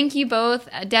thank you both,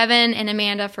 Devin and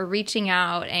Amanda, for reaching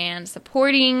out and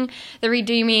supporting the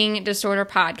Redeeming Disorder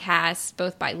podcast,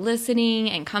 both by listening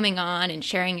and coming on and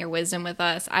sharing your wisdom with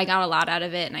us. I got a lot out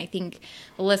of it, and I think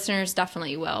the listeners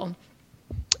definitely will.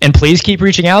 And please keep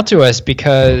reaching out to us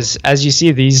because, as you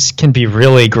see, these can be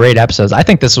really great episodes. I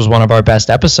think this was one of our best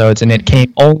episodes, and it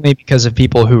came only because of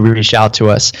people who reached out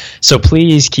to us. So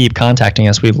please keep contacting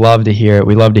us. We'd love to hear it.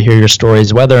 We'd love to hear your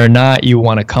stories, whether or not you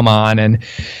want to come on and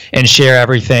share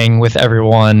everything with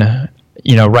everyone,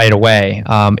 right away.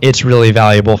 It's really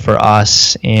valuable for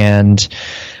us, and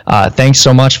thanks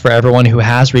so much for everyone who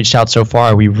has reached out so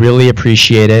far. We really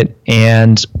appreciate it.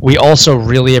 And we also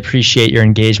really appreciate your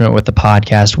engagement with the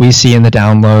podcast. We see in the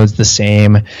downloads the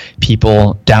same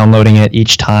people downloading it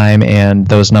each time and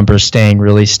those numbers staying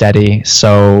really steady.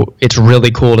 So it's really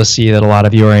cool to see that a lot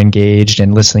of you are engaged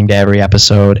and listening to every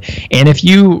episode. And if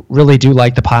you really do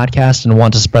like the podcast and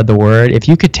want to spread the word, if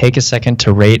you could take a second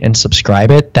to rate and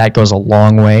subscribe it, that goes a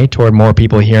long way toward more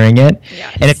people hearing it.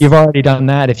 Yes. And if you've already done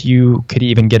that, if you could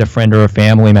even get a friend or a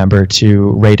family member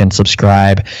to rate and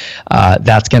subscribe,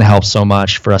 that's going to help so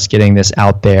much for us getting this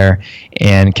out there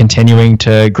and continuing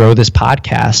to grow this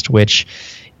podcast, which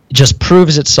just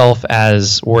proves itself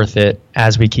as worth it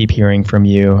as we keep hearing from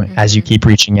you, as you keep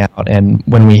reaching out, and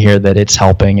when we hear that it's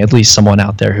helping at least someone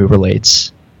out there who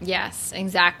relates. Yes,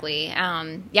 exactly.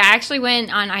 I actually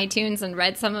went on iTunes and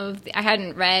read I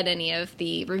hadn't read any of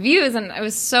the reviews, and it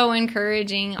was so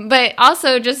encouraging. But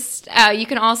also just, you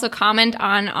can also comment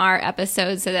on our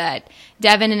episodes so that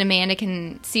Devin and Amanda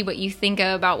can see what you think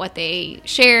about what they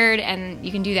shared, and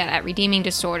you can do that at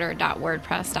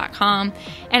redeemingdisorder.wordpress.com.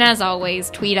 And as always,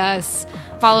 tweet us,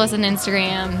 follow us on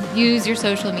Instagram, use your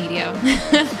social media,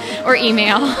 or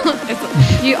email,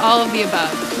 all of the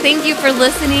above. Thank you for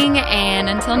listening, and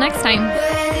until next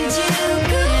time.